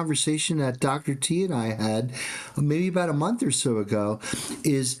the conversation that Dr. T and I had maybe about a month or so ago,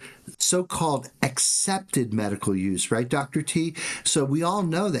 is so-called accepted medical use, right, Dr. T? So we all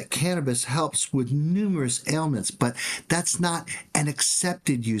know that cannabis helps with numerous ailments, but that's not an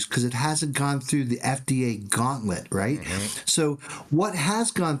accepted use because it hasn't gone through the FDA gauntlet, right? Mm-hmm. So what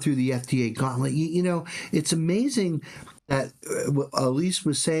has gone through the FDA gauntlet? It's amazing that Elise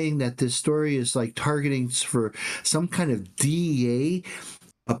was saying that this story is like targeting for some kind of DEA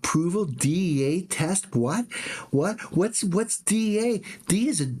approval, DEA test. What's DEA?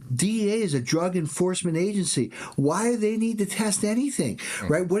 DEA is a drug enforcement agency. Why do they need to test anything,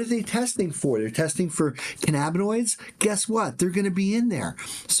 right? What are they testing for? They're testing for cannabinoids. Guess what? They're going to be in there.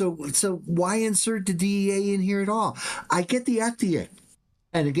 So why insert the DEA in here at all? I get the FDA.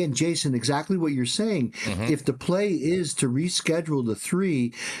 And again, Jason, exactly what you're saying. Mm-hmm. If the play is to reschedule the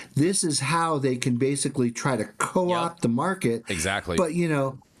 3, this is how they can basically try to co-opt the market. Exactly. But,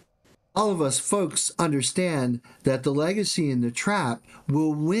 all of us folks understand that the legacy and the trap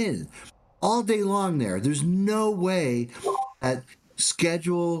will win. all day long there. There's no way that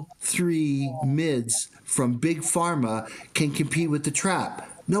Schedule 3 mids from Big Pharma can compete with the trap.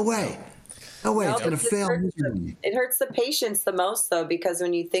 No way. No way. No, It's going to fail miserably. It hurts the patients the most, though, because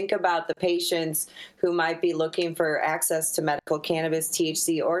when you think about the patients who might be looking for access to medical cannabis,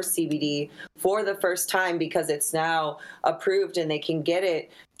 THC, or CBD for the first time because it's now approved and they can get it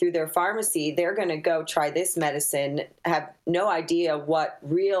through their pharmacy, they're going to go try this medicine, have no idea what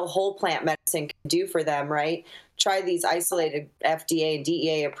real whole plant medicine can do for them, right? Try these isolated FDA and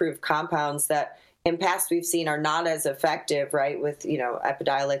DEA approved compounds that in past we've seen are not as effective, right, with,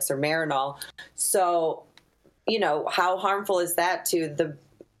 Epidiolex or Marinol. So, how harmful is that to the,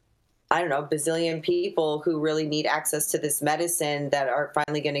 bazillion people who really need access to this medicine that are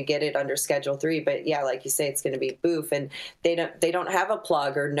finally going to get it under Schedule 3? But yeah, like you say, it's going to be boof, and they don't have a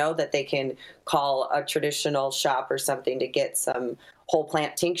plug or know that they can call a traditional shop or something to get some whole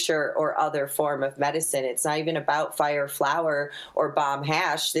plant tincture or other form of medicine. It's not even about fire flower or bomb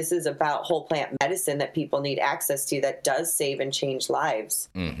hash. This is about whole plant medicine that people need access to that does save and change lives.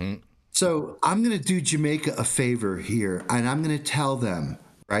 Mm-hmm. So I'm going to do Jamaica a favor here, and I'm going to tell them,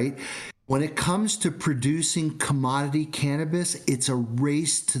 right? When it comes to producing commodity cannabis, it's a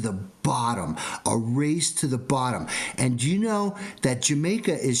race to the bottom, a race to the bottom. And you know that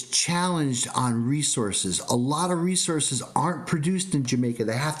Jamaica is challenged on resources. A lot of resources aren't produced in Jamaica.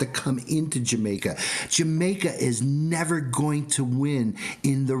 They have to come into Jamaica. Jamaica is never going to win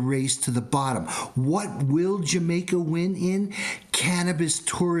in the race to the bottom. What will Jamaica win in? Cannabis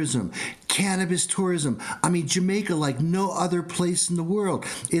tourism. Cannabis tourism. I mean, Jamaica like no other place in the world.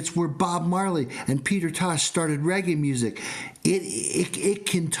 It's where Bob Marley and Peter Tosh started reggae music. It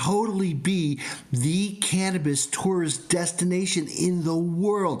can totally be the cannabis tourist destination in the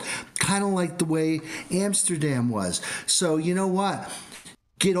world, kind of like the way Amsterdam was. So you know what?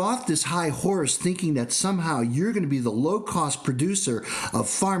 Get off this high horse thinking that somehow you're going to be the low-cost producer of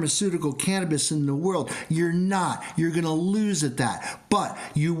pharmaceutical cannabis in the world. You're not. You're going to lose at that. But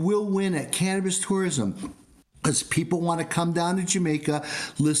you will win at cannabis tourism because people want to come down to Jamaica,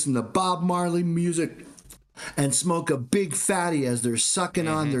 listen to Bob Marley music, and smoke a big fatty as they're sucking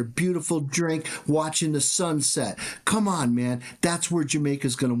on their beautiful drink, watching the sunset. Come on, man. That's where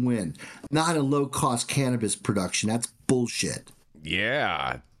Jamaica's going to win. Not in low-cost cannabis production. That's bullshit.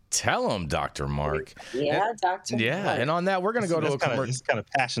 Yeah. Tell them, Dr. Mark. Yeah, Dr. Yeah, Mark. And on that, we're going to go to a commercial. This kind of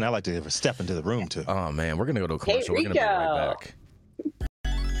passion I like to step into the room, too. Oh, man. We're going to go to a commercial. We're going to be right back.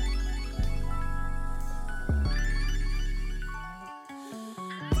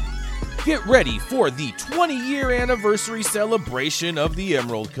 Get ready for the 20-year anniversary celebration of the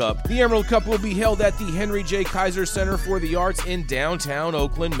Emerald Cup. The Emerald Cup will be held at the Henry J. Kaiser Center for the Arts in downtown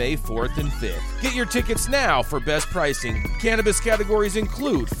Oakland, May 4th and 5th. Get your tickets now for best pricing. Cannabis categories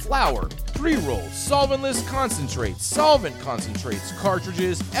include flower, pre-rolls, solventless concentrates, solvent concentrates,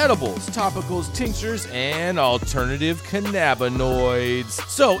 cartridges, edibles, topicals, tinctures, and alternative cannabinoids.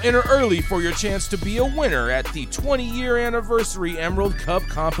 So enter early for your chance to be a winner at the 20-year anniversary Emerald Cup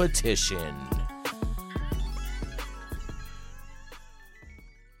competition.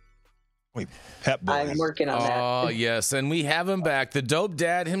 Wait, Pep Boys. I'm working on that. Oh, yes, and we have him back, the dope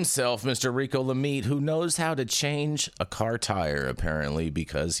dad himself, Mr. Rico Lamite, who knows how to change a car tire, apparently,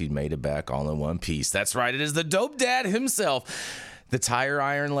 because he made it back all in one piece. That's right, it is the dope dad himself, the tire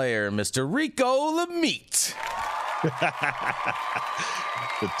iron layer, Mr. Rico Lamite. The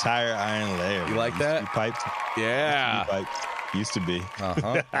tire iron layer. You like that? Piped. Yeah. Used to be.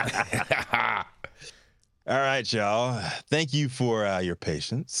 Uh-huh. All right, y'all. Thank you for your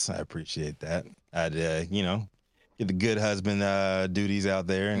patience. I appreciate that. I'd, get the good husband duties out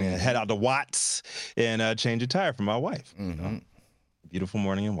there and head out to Watts and change a tire for my wife. Mm-hmm. Beautiful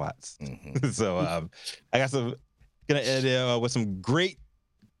morning in Watts. Mm-hmm. So I got gonna end with some great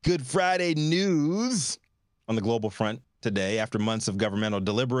Good Friday news on the global front today. After months of governmental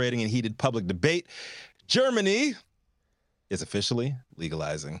deliberating and heated public debate, Germany is officially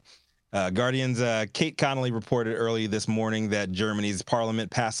legalizing. Guardian's Kate Connolly reported early this morning that Germany's parliament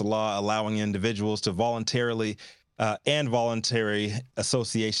passed a law allowing individuals to voluntarily and voluntary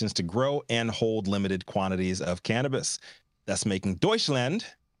associations to grow and hold limited quantities of cannabis, thus making Deutschland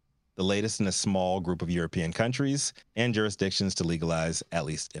the latest in a small group of European countries and jurisdictions to legalize, at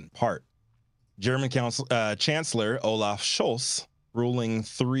least in part. German Chancellor Olaf Scholz ruling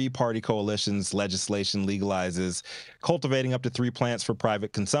three-party coalition's legislation legalizes cultivating up to 3 plants for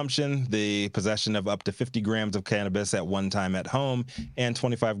private consumption, the possession of up to 50 grams of cannabis at one time at home, and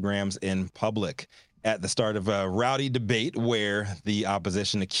 25 grams in public. At the start of a rowdy debate where the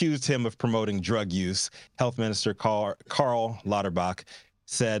opposition accused him of promoting drug use, Health Minister Karl Lauterbach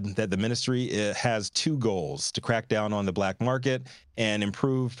said that the ministry has two goals: to crack down on the black market and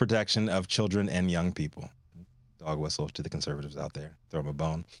improve protection of children and young people. Dog whistle to the conservatives out there. Throw them a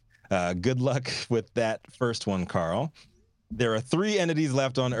bone. Good luck with that first one, Carl. There are 3 entities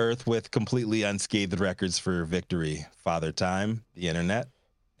left on Earth with completely unscathed records for victory: Father Time, the internet,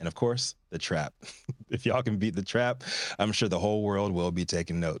 and of course, the trap. If y'all can beat the trap, I'm sure the whole world will be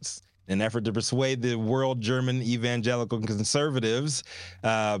taking notes. In an effort to persuade the world, German evangelical conservatives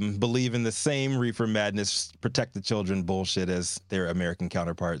believe in the same reefer madness, protect the children bullshit as their American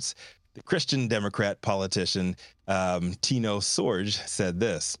counterparts. The Christian Democrat politician Tino Sorge said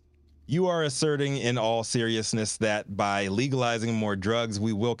this: "You are asserting in all seriousness that by legalizing more drugs,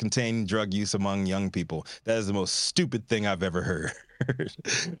 we will contain drug use among young people. That is the most stupid thing I've ever heard."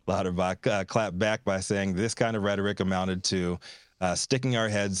 Lauterbach clapped back by saying this kind of rhetoric amounted to sticking our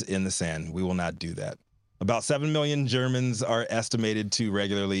heads in the sand. We will not do that. About 7 million Germans are estimated to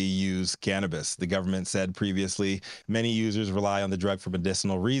regularly use cannabis. The government said previously many users rely on the drug for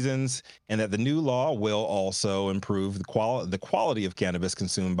medicinal reasons, and that the new law will also improve the quality of cannabis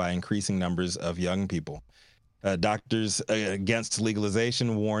consumed by increasing numbers of young people. Doctors against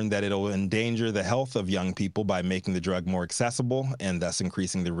legalization warn that it'll endanger the health of young people by making the drug more accessible and thus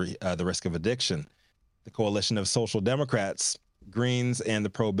increasing the risk of addiction. The coalition of Social Democrats, Greens, and the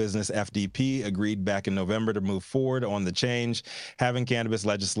pro-business FDP agreed back in November to move forward on the change, having cannabis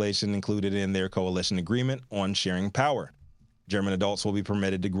legislation included in their coalition agreement on sharing power. German adults will be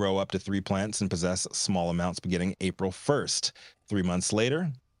permitted to grow up to 3 plants and possess small amounts beginning April 1st. 3 months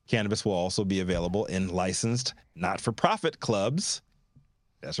later, cannabis will also be available in licensed not-for-profit clubs.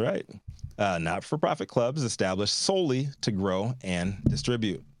 That's right. Not-for-profit clubs established solely to grow and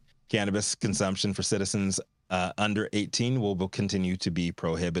distribute. Cannabis consumption for citizens under 18 will continue to be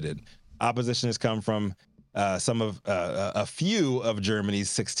prohibited. Opposition has come from a few of Germany's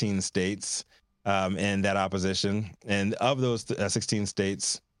 16 states, and that opposition. And of those 16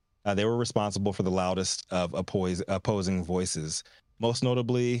 states, they were responsible for the loudest of opposing voices. Most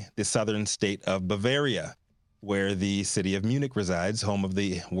notably, the southern state of Bavaria, where the city of Munich resides, home of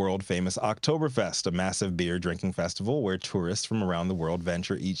the world-famous Oktoberfest, a massive beer drinking festival where tourists from around the world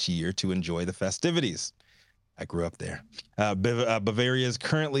venture each year to enjoy the festivities. I grew up there. Bavaria is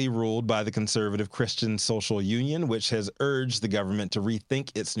currently ruled by the conservative Christian Social Union, which has urged the government to rethink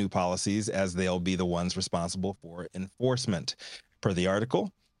its new policies as they'll be the ones responsible for enforcement. Per the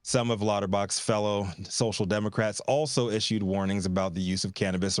article, some of Lauterbach's fellow Social Democrats also issued warnings about the use of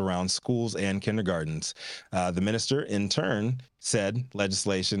cannabis around schools and kindergartens. The minister, in turn, said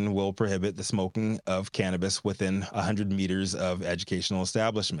legislation will prohibit the smoking of cannabis within 100 meters of educational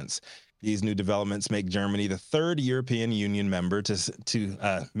establishments. These new developments make Germany the 3rd European Union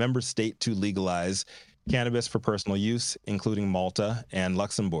member state to legalize cannabis for personal use, including Malta and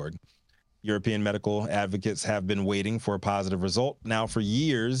Luxembourg. European medical advocates have been waiting for a positive result now for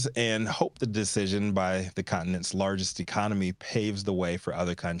years and hope the decision by the continent's largest economy paves the way for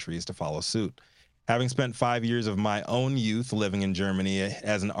other countries to follow suit. Having spent 5 years of my own youth living in Germany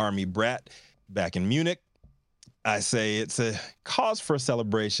as an army brat back in Munich, I say it's a cause for a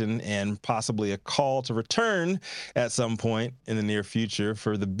celebration and possibly a call to return at some point in the near future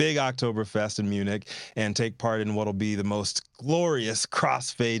for the big Oktoberfest in Munich and take part in what will be the most glorious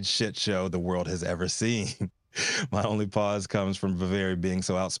crossfade shit show the world has ever seen. My only pause comes from Bavaria being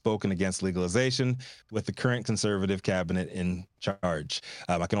so outspoken against legalization with the current conservative cabinet in charge.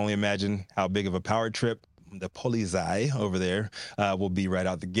 I can only imagine how big of a power trip the Polizei over there will be right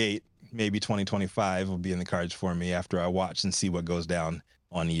out the gate. Maybe 2025 will be in the cards for me after I watch and see what goes down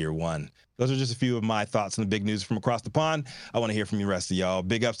on year one. Those are just a few of my thoughts on the big news from across the pond. I want to hear from you rest of y'all.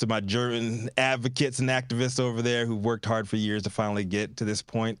 Big ups to my German advocates and activists over there who worked hard for years to finally get to this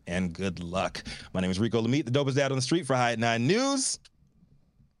point, and good luck. My name is Rico Lamite, the dopest dad on the street for High at 9 News.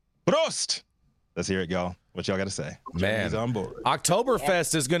 Prost! Let's hear it, y'all. What y'all got to say? Man, on board.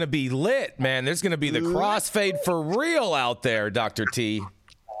 Oktoberfest is going to be lit, man. There's going to be the crossfade for real out there, Dr. T.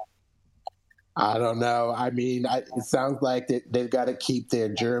 I don't know. I mean, it sounds like they've got to keep their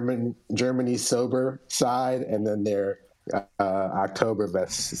Germany sober side and then their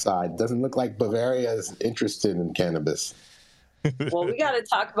Oktoberfest side. Doesn't look like Bavaria is interested in cannabis. Well, we got to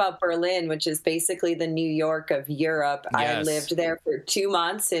talk about Berlin, which is basically the New York of Europe. Yes. I lived there for 2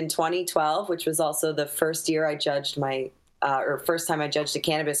 months in 2012, which was also the first year I judged first time I judged a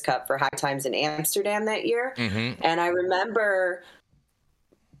cannabis cup for High Times in Amsterdam that year. Mm-hmm. And I remember...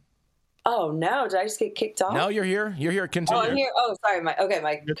 Oh, no. Did I just get kicked off? No, you're here. You're here. Continue. Oh, I'm here. Oh, sorry.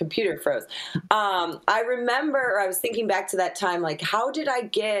 My computer froze. I remember, I was thinking back to that time, like, how did I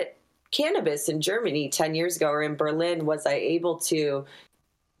get cannabis in Germany 10 years ago or in Berlin? Was I able to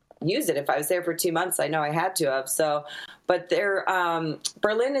use it. If I was there for 2 months, I know I had to have. So, but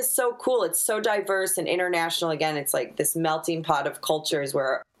Berlin is so cool. It's so diverse and international. Again, it's like this melting pot of cultures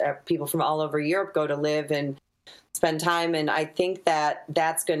where people from all over Europe go to live and spend time. And I think that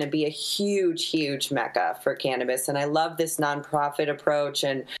that's going to be a huge, huge mecca for cannabis. And I love this nonprofit approach.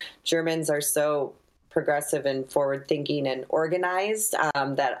 And Germans are so progressive and forward thinking and organized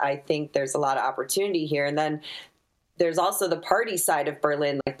that I think there's a lot of opportunity here. And then there's also the party side of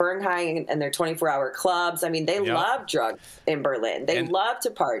Berlin, like Bernheim and their 24-hour clubs. I mean, they love drugs in Berlin. They love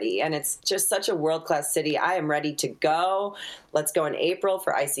to party, and it's just such a world-class city. I am ready to go. Let's go in April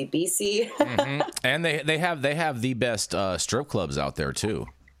for ICBC. Mm-hmm. And they have the best strip clubs out there too.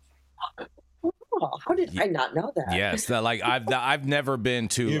 Oh, how did I not know that? Yes, like I've never been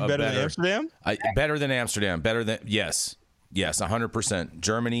to better than Amsterdam. Better than Amsterdam. Better than yes. Yes, 100%.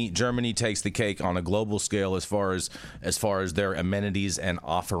 Germany takes the cake on a global scale as far as their amenities and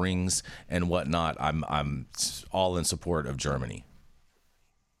offerings and whatnot. I'm all in support of Germany.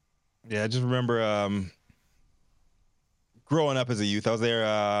 Yeah, I just remember growing up as a youth. I was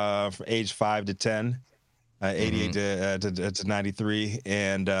there from age 5 to 10, 88 to 93,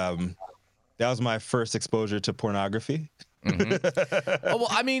 and that was my first exposure to pornography. Mm-hmm. Oh, well,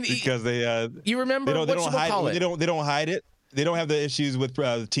 I mean, because you remember they don't hide it. They don't have the issues with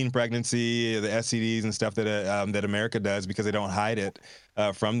teen pregnancy, the STDs and stuff that America does, because they don't hide it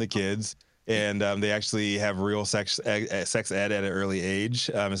from the kids. And they actually have real sex ed at an early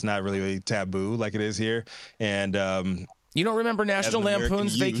age. It's not really taboo like it is here. And you don't remember National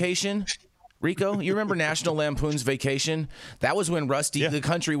Lampoon's Vacation? Rico, you remember National Lampoon's Vacation? That was when the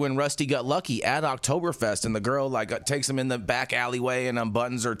country when Rusty got lucky at Oktoberfest, and the girl like takes him in the back alleyway and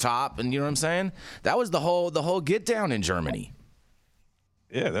unbuttons her top, and you know what I'm saying? That was the whole get down in Germany.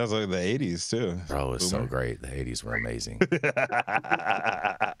 Yeah, that was like the 80s too. Bro, it was so great. The 80s were amazing.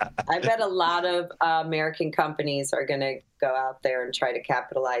 I bet a lot of American companies are going to go out there and try to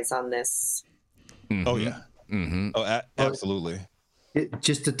capitalize on this. Mm-hmm. Oh yeah. Mm-hmm. Oh, absolutely.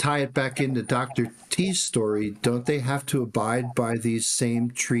 Just to tie it back into Dr. T's story, don't they have to abide by these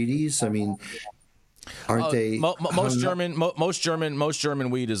same treaties? I mean, aren't they? Most German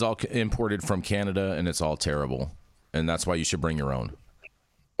weed is all imported from Canada, and it's all terrible, and that's why you should bring your own.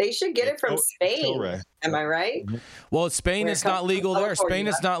 They should get it from Spain. Am I right? Well, Spain is not legal there. Spain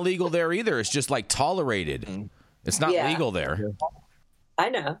is not legal there either. It's just like tolerated. It's not legal there. I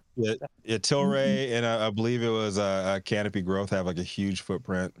know. Yeah, Tilray and I believe it was Canopy Growth have like a huge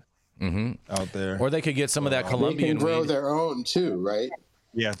footprint out there. Or they could get some of that Colombian weed. They can grow weed. their own too, right?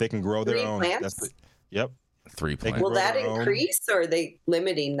 Yeah, they can grow their 3 own. plants? Yep. 3 plants. Will that increase, or are they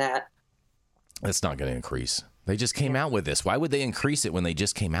limiting that? It's not going to increase. They just came out with this. Why would they increase it when they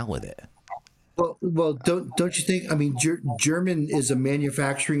just came out with it? Well, don't you think? I mean, German is a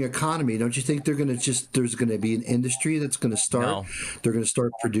manufacturing economy. Don't you think there's going to be an industry that's going to start? No. They're going to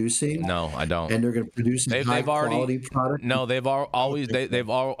start producing. No, I don't. And they're going to produce high quality product. No, they've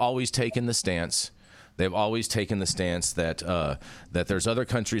always taken the stance. They've always taken the stance that that there's other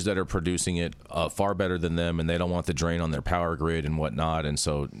countries that are producing it far better than them, and they don't want the drain on their power grid and whatnot. And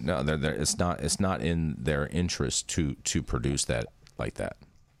so, no, it's not in their interest to produce that like that.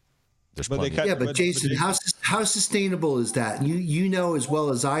 But Jason, how sustainable is that? You know as well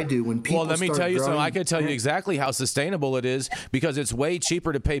as I do when people. Well, let me tell you something. I can tell you exactly how sustainable it is, because it's way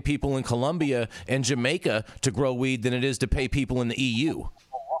cheaper to pay people in Colombia and Jamaica to grow weed than it is to pay people in the EU.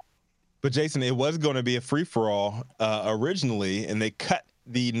 But Jason, it was going to be a free-for-all originally, and they cut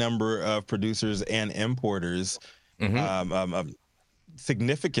the number of producers and importers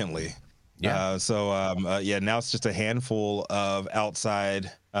significantly. Yeah. Now it's just a handful of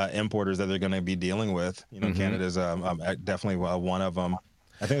outside importers that they're going to be dealing with. You know, Canada's definitely one of them.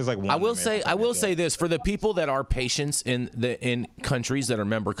 I think it's like one. I will say this for the people that are patients in countries that are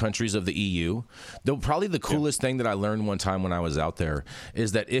member countries of the EU. Probably the coolest thing that I learned one time when I was out there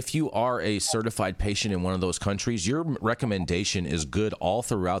is that if you are a certified patient in one of those countries, your recommendation is good all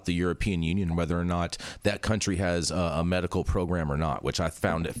throughout the European Union, whether or not that country has a medical program or not, which I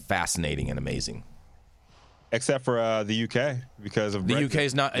found fascinating and amazing. Except for the UK, because of Brexit.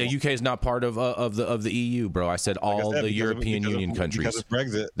 UK is not part of the EU, bro. I said the European Union countries. Because of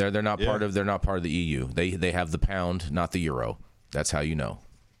Brexit. They're not part of the EU. They have the pound, not the euro. That's how you know.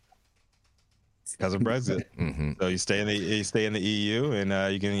 Because of Brexit. So you stay in the EU,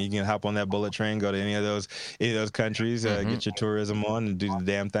 and you can hop on that bullet train, go to any of those countries, get your tourism on, and do the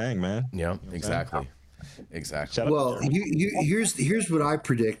damn thing, man. Yeah, exactly. Exactly. Well, here's what I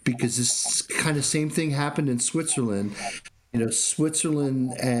predict, because this kind of same thing happened in Switzerland.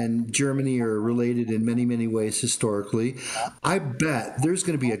 Switzerland and Germany are related in many, many ways historically. I bet there's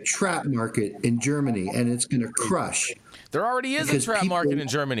going to be a trap market in Germany, and it's going to crush. There already is a trap market in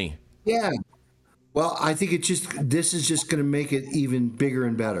Germany. Yeah. Well, I think this is just going to make it even bigger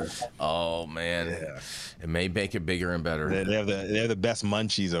and better. Oh man, It may make it bigger and better. They have the best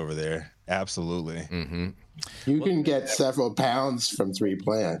munchies over there. Absolutely. Mm-hmm. You can get several pounds from 3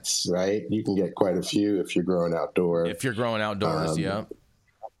 plants, right? You can get quite a few if you're growing outdoors. Yeah.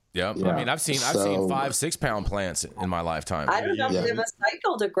 I mean, I've seen 5-6 pound plants in my lifetime. I don't know if they have a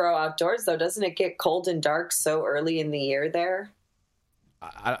cycle to grow outdoors, though. Doesn't it get cold and dark so early in the year there?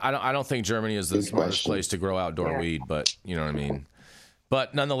 I don't think Germany is the smartest place to grow outdoor weed, but you know what I mean.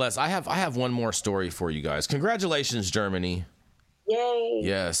 But nonetheless, I have one more story for you guys. Congratulations, Germany. Yay.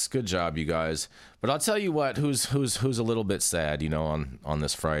 Yes, good job, you guys. But I'll tell you what, who's a little bit sad, on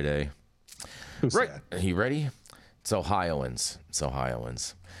this Friday. Who's sad? Are you ready? It's Ohioans.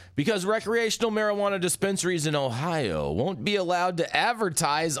 Because recreational marijuana dispensaries in Ohio won't be allowed to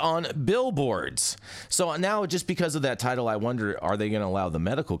advertise on billboards. So now, just because of that title, I wonder, are they going to allow the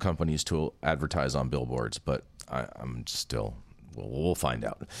medical companies to advertise on billboards? But I'm still... We'll find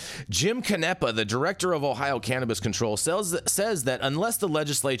out. Jim Canepa, the director of Ohio Cannabis Control, says that unless the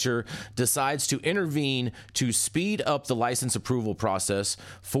legislature decides to intervene to speed up the license approval process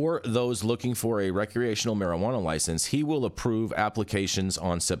for those looking for a recreational marijuana license, he will approve applications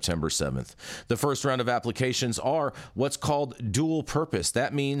on September 7th. The first round of applications are what's called dual purpose.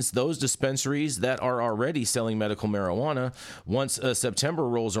 That means those dispensaries that are already selling medical marijuana. Once September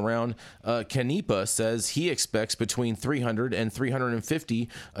rolls around, Canepa says he expects between 300 and 350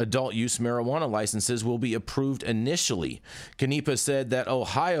 adult use marijuana licenses will be approved initially. Canepa said that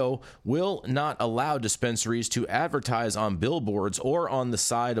Ohio will not allow dispensaries to advertise on billboards or on the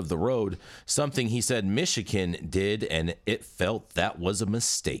side of the road, something he said Michigan did, and it felt that was a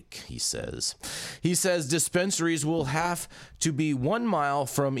mistake, he says. He says dispensaries will have to be 1 mile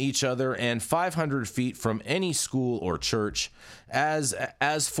from each other and 500 feet from any school or church. As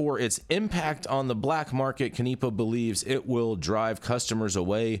for its impact on the black market, Canepa believes it will drive customers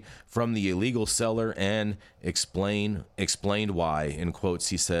away from the illegal seller and explained why. In quotes,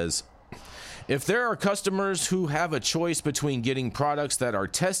 he says, if there are customers who have a choice between getting products that are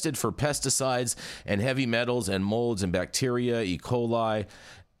tested for pesticides and heavy metals and molds and bacteria, E. coli,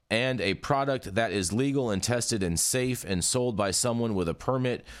 and a product that is legal and tested and safe and sold by someone with a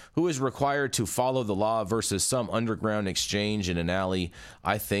permit who is required to follow the law versus some underground exchange in an alley,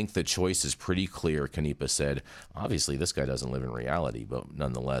 I think the choice is pretty clear, Canepa said. Obviously, this guy doesn't live in reality, but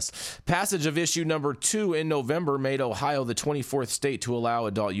nonetheless. Passage of issue number 2 in November made Ohio the 24th state to allow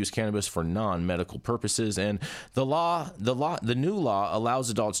adult use cannabis for non-medical purposes, and the new law allows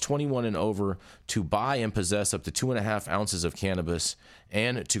adults 21 and over to buy and possess up to 2.5 ounces of cannabis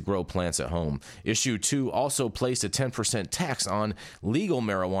and to grow plants at home. Issue 2 also placed a 10% tax on legal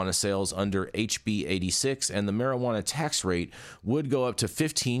marijuana sales under HB 86, and the marijuana tax rate would go up to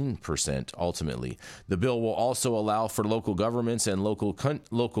 15% ultimately. The bill will also allow for local governments and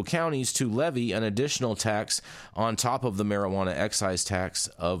local counties to levy an additional tax on top of the marijuana excise tax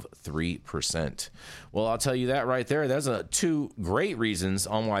of 3%. Well, I'll tell you that right there. That's 2 great reasons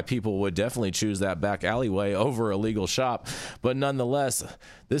on why people would definitely choose that back alleyway over a legal shop. But nonetheless,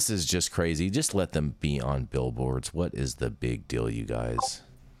 this is just crazy. Just let them be on billboards. What is the big deal, you guys?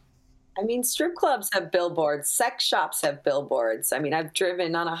 I mean, strip clubs have billboards. Sex shops have billboards. I mean, I've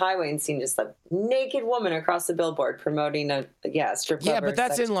driven on a highway and seen just a naked woman across the billboard promoting a strip club. Yeah, but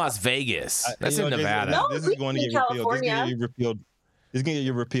that's in Las Vegas. That's in Nevada. No, this is going to get repealed. This is going to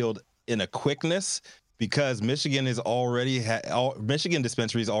get repealed in a quickness, because Michigan is already Michigan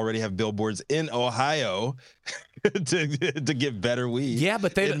dispensaries already have billboards in Ohio to get better weed. Yeah,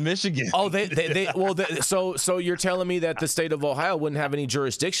 but they in Michigan. Oh, so you're telling me that the state of Ohio wouldn't have any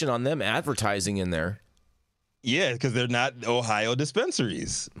jurisdiction on them advertising in there? Yeah, because they're not Ohio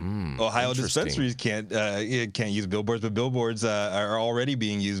dispensaries. Ohio dispensaries can't use billboards, but billboards are already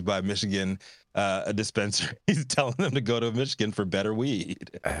being used by Michigan dispensaries, telling them to go to Michigan for better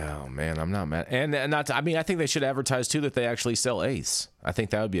weed. Oh man, I'm not mad. And I think they should advertise too that they actually sell Ace. I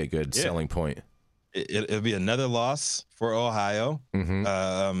think that would be a good selling point. It'll be another loss for Ohio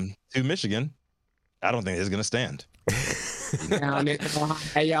to Michigan. I don't think it's going to stand. Down in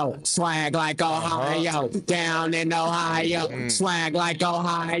Ohio, swag like Ohio. Down in Ohio, swag like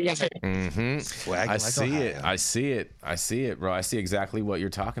Ohio. I see it, bro. I see exactly what you're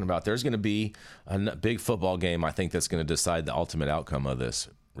talking about. There's going to be a big football game, I think, that's going to decide the ultimate outcome of this,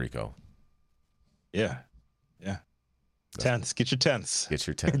 Rico. Yeah. Tents. Get your tents. Get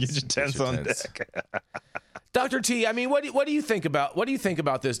your tents. Get your tents on deck. Dr. T, I mean, what do you think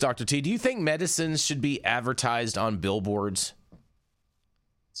about this, Dr. T? Do you think medicines should be advertised on billboards?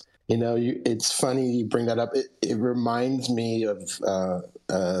 You know, it's funny you bring that up. It reminds me of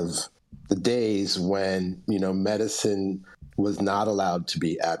the days when, you know, medicine was not allowed to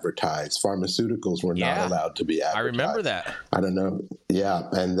be advertised. Pharmaceuticals were not allowed to be advertised. I remember that. I don't know. Yeah.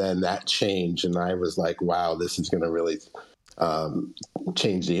 And then that changed. And I was like, wow, this is going to really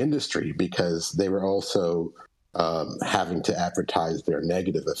change the industry, because they were also having to advertise their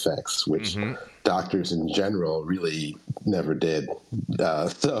negative effects, which doctors in general really never did.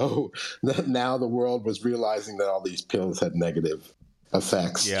 So now the world was realizing that all these pills had negative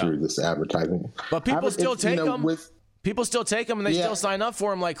effects through this advertising. But people still take them. People still take them, and they still sign up for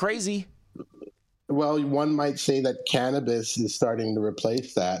them like crazy. Well, one might say that cannabis is starting to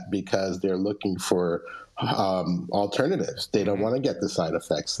replace that, because they're looking for alternatives. They don't want to get the side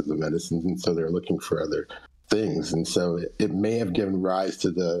effects of the medicines, and so they're looking for other things. And so it may have given rise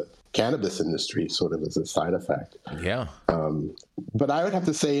to the cannabis industry sort of as a side effect. Yeah. But I would have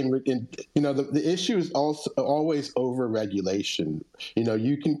to say, the issue is also always over-regulation. You know,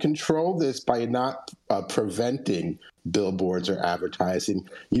 you can control this by not preventing billboards or advertising.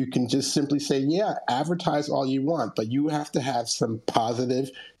 You can just simply say, advertise all you want, but you have to have some positive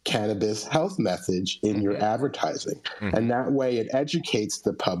cannabis health message in your advertising. And that way it educates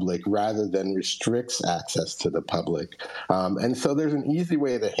the public rather than restricts access to the public. And so there's an easy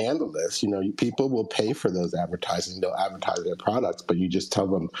way to handle this. You know, people will pay for those advertising. They'll advertise their products, but you just tell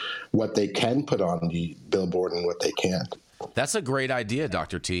them what they can put on the billboard and what they can't. That's a great idea,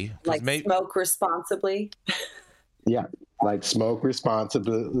 Dr. T. Like smoke responsibly. Yeah, like smoke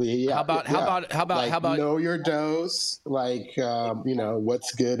responsibly. Yeah. How about know your dose? Like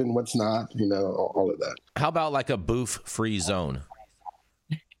what's good and what's not. You know, all of that. How about like a boof-free zone?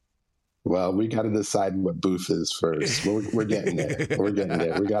 Well, we got to decide what boof is first. We're getting there. We're getting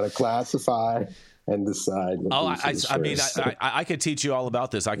there. We got to classify and decide. I could teach you all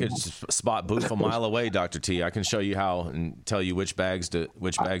about this. I could spot boof a mile away, Dr. T. I can show you how and tell you which bags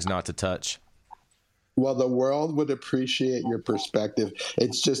not to touch. Well, the world would appreciate your perspective.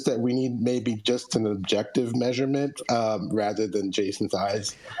 It's just that we need maybe just an objective measurement rather than Jason's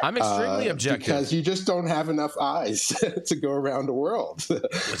eyes. I'm extremely objective. Because you just don't have enough eyes to go around the world.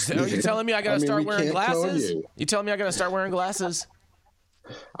 Are you telling me I got to start wearing glasses? You telling me I got to start wearing glasses?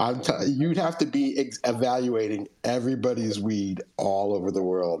 You'd have to be evaluating everybody's weed all over the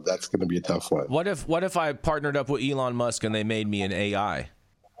world. That's going to be a tough one. What if I partnered up with Elon Musk and they made me an AI?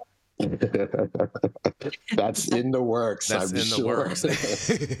 That's in the works. That's in the works.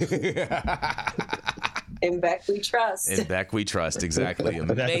 In Beck we trust. In Beck we trust. Exactly.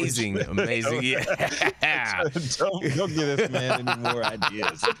 Amazing. Yeah. Don't give this man any more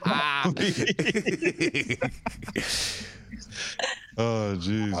ideas. Oh,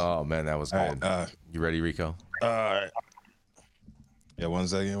 jeez. Oh, man, that was good. You ready, Rico? All right. Yeah, one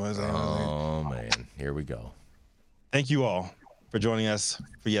second. Oh, man. Here we go. Thank you all for joining us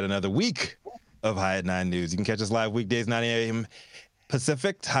for yet another week of High at 9 News. You can catch us live weekdays, 9 a.m.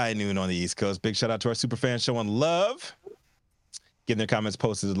 Pacific, high noon on the East Coast. Big shout out to our super fan showing love, getting their comments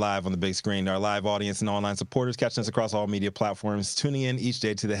posted live on the big screen. Our live audience and online supporters catching us across all media platforms, tuning in each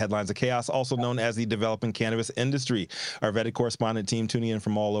day to the headlines of chaos, also known as the developing cannabis industry. Our vetted correspondent team tuning in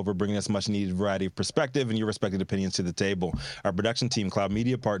from all over, bringing us much needed variety of perspective and your respected opinions to the table. Our production team, Cloud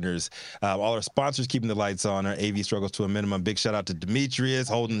Media Partners, all our sponsors keeping the lights on, our AV struggles to a minimum. Big shout out to Demetrius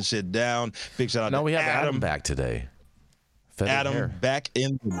holding shit down. Big shout out to we have Adam back today. Adam hair. Back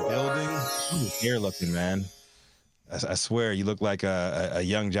in the building. How's your hair looking, man? I swear you look like a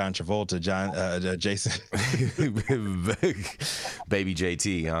young John Travolta, Jason. Baby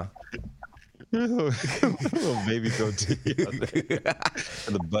JT, huh? Little baby goatee.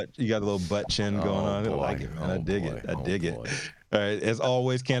 The butt, you got a little butt chin going on. I like it, man. I dig it. All right. As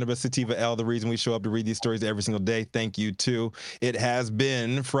always, Cannabis Sativa L, the reason we show up to read these stories every single day. Thank you too. It has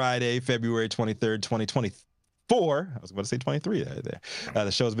been Friday, February 23rd, 2024. I was about to say 23 there.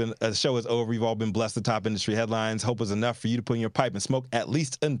 The show is over. You've all been blessed with top industry headlines. Hope was enough for you to put in your pipe and smoke at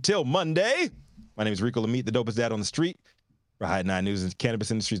least until Monday. My name is Rico Lamite, the dopest dad on the street. For High 9 News is cannabis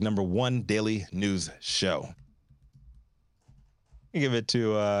industry's #1 daily news show. I give it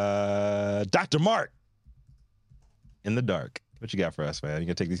to Dr. Mark in the dark. What you got for us, man? You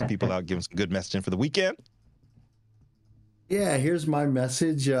gonna take these people out, give them some good messaging for the weekend? Yeah, here's my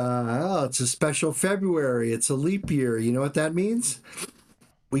message. It's a special February. It's a leap year. You know what that means?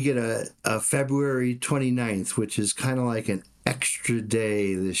 We get a February 29th, which is kind of like an extra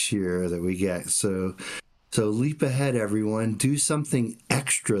day this year that we get. So So leap ahead, everyone. Do something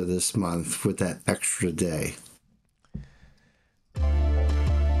extra this month with that extra day.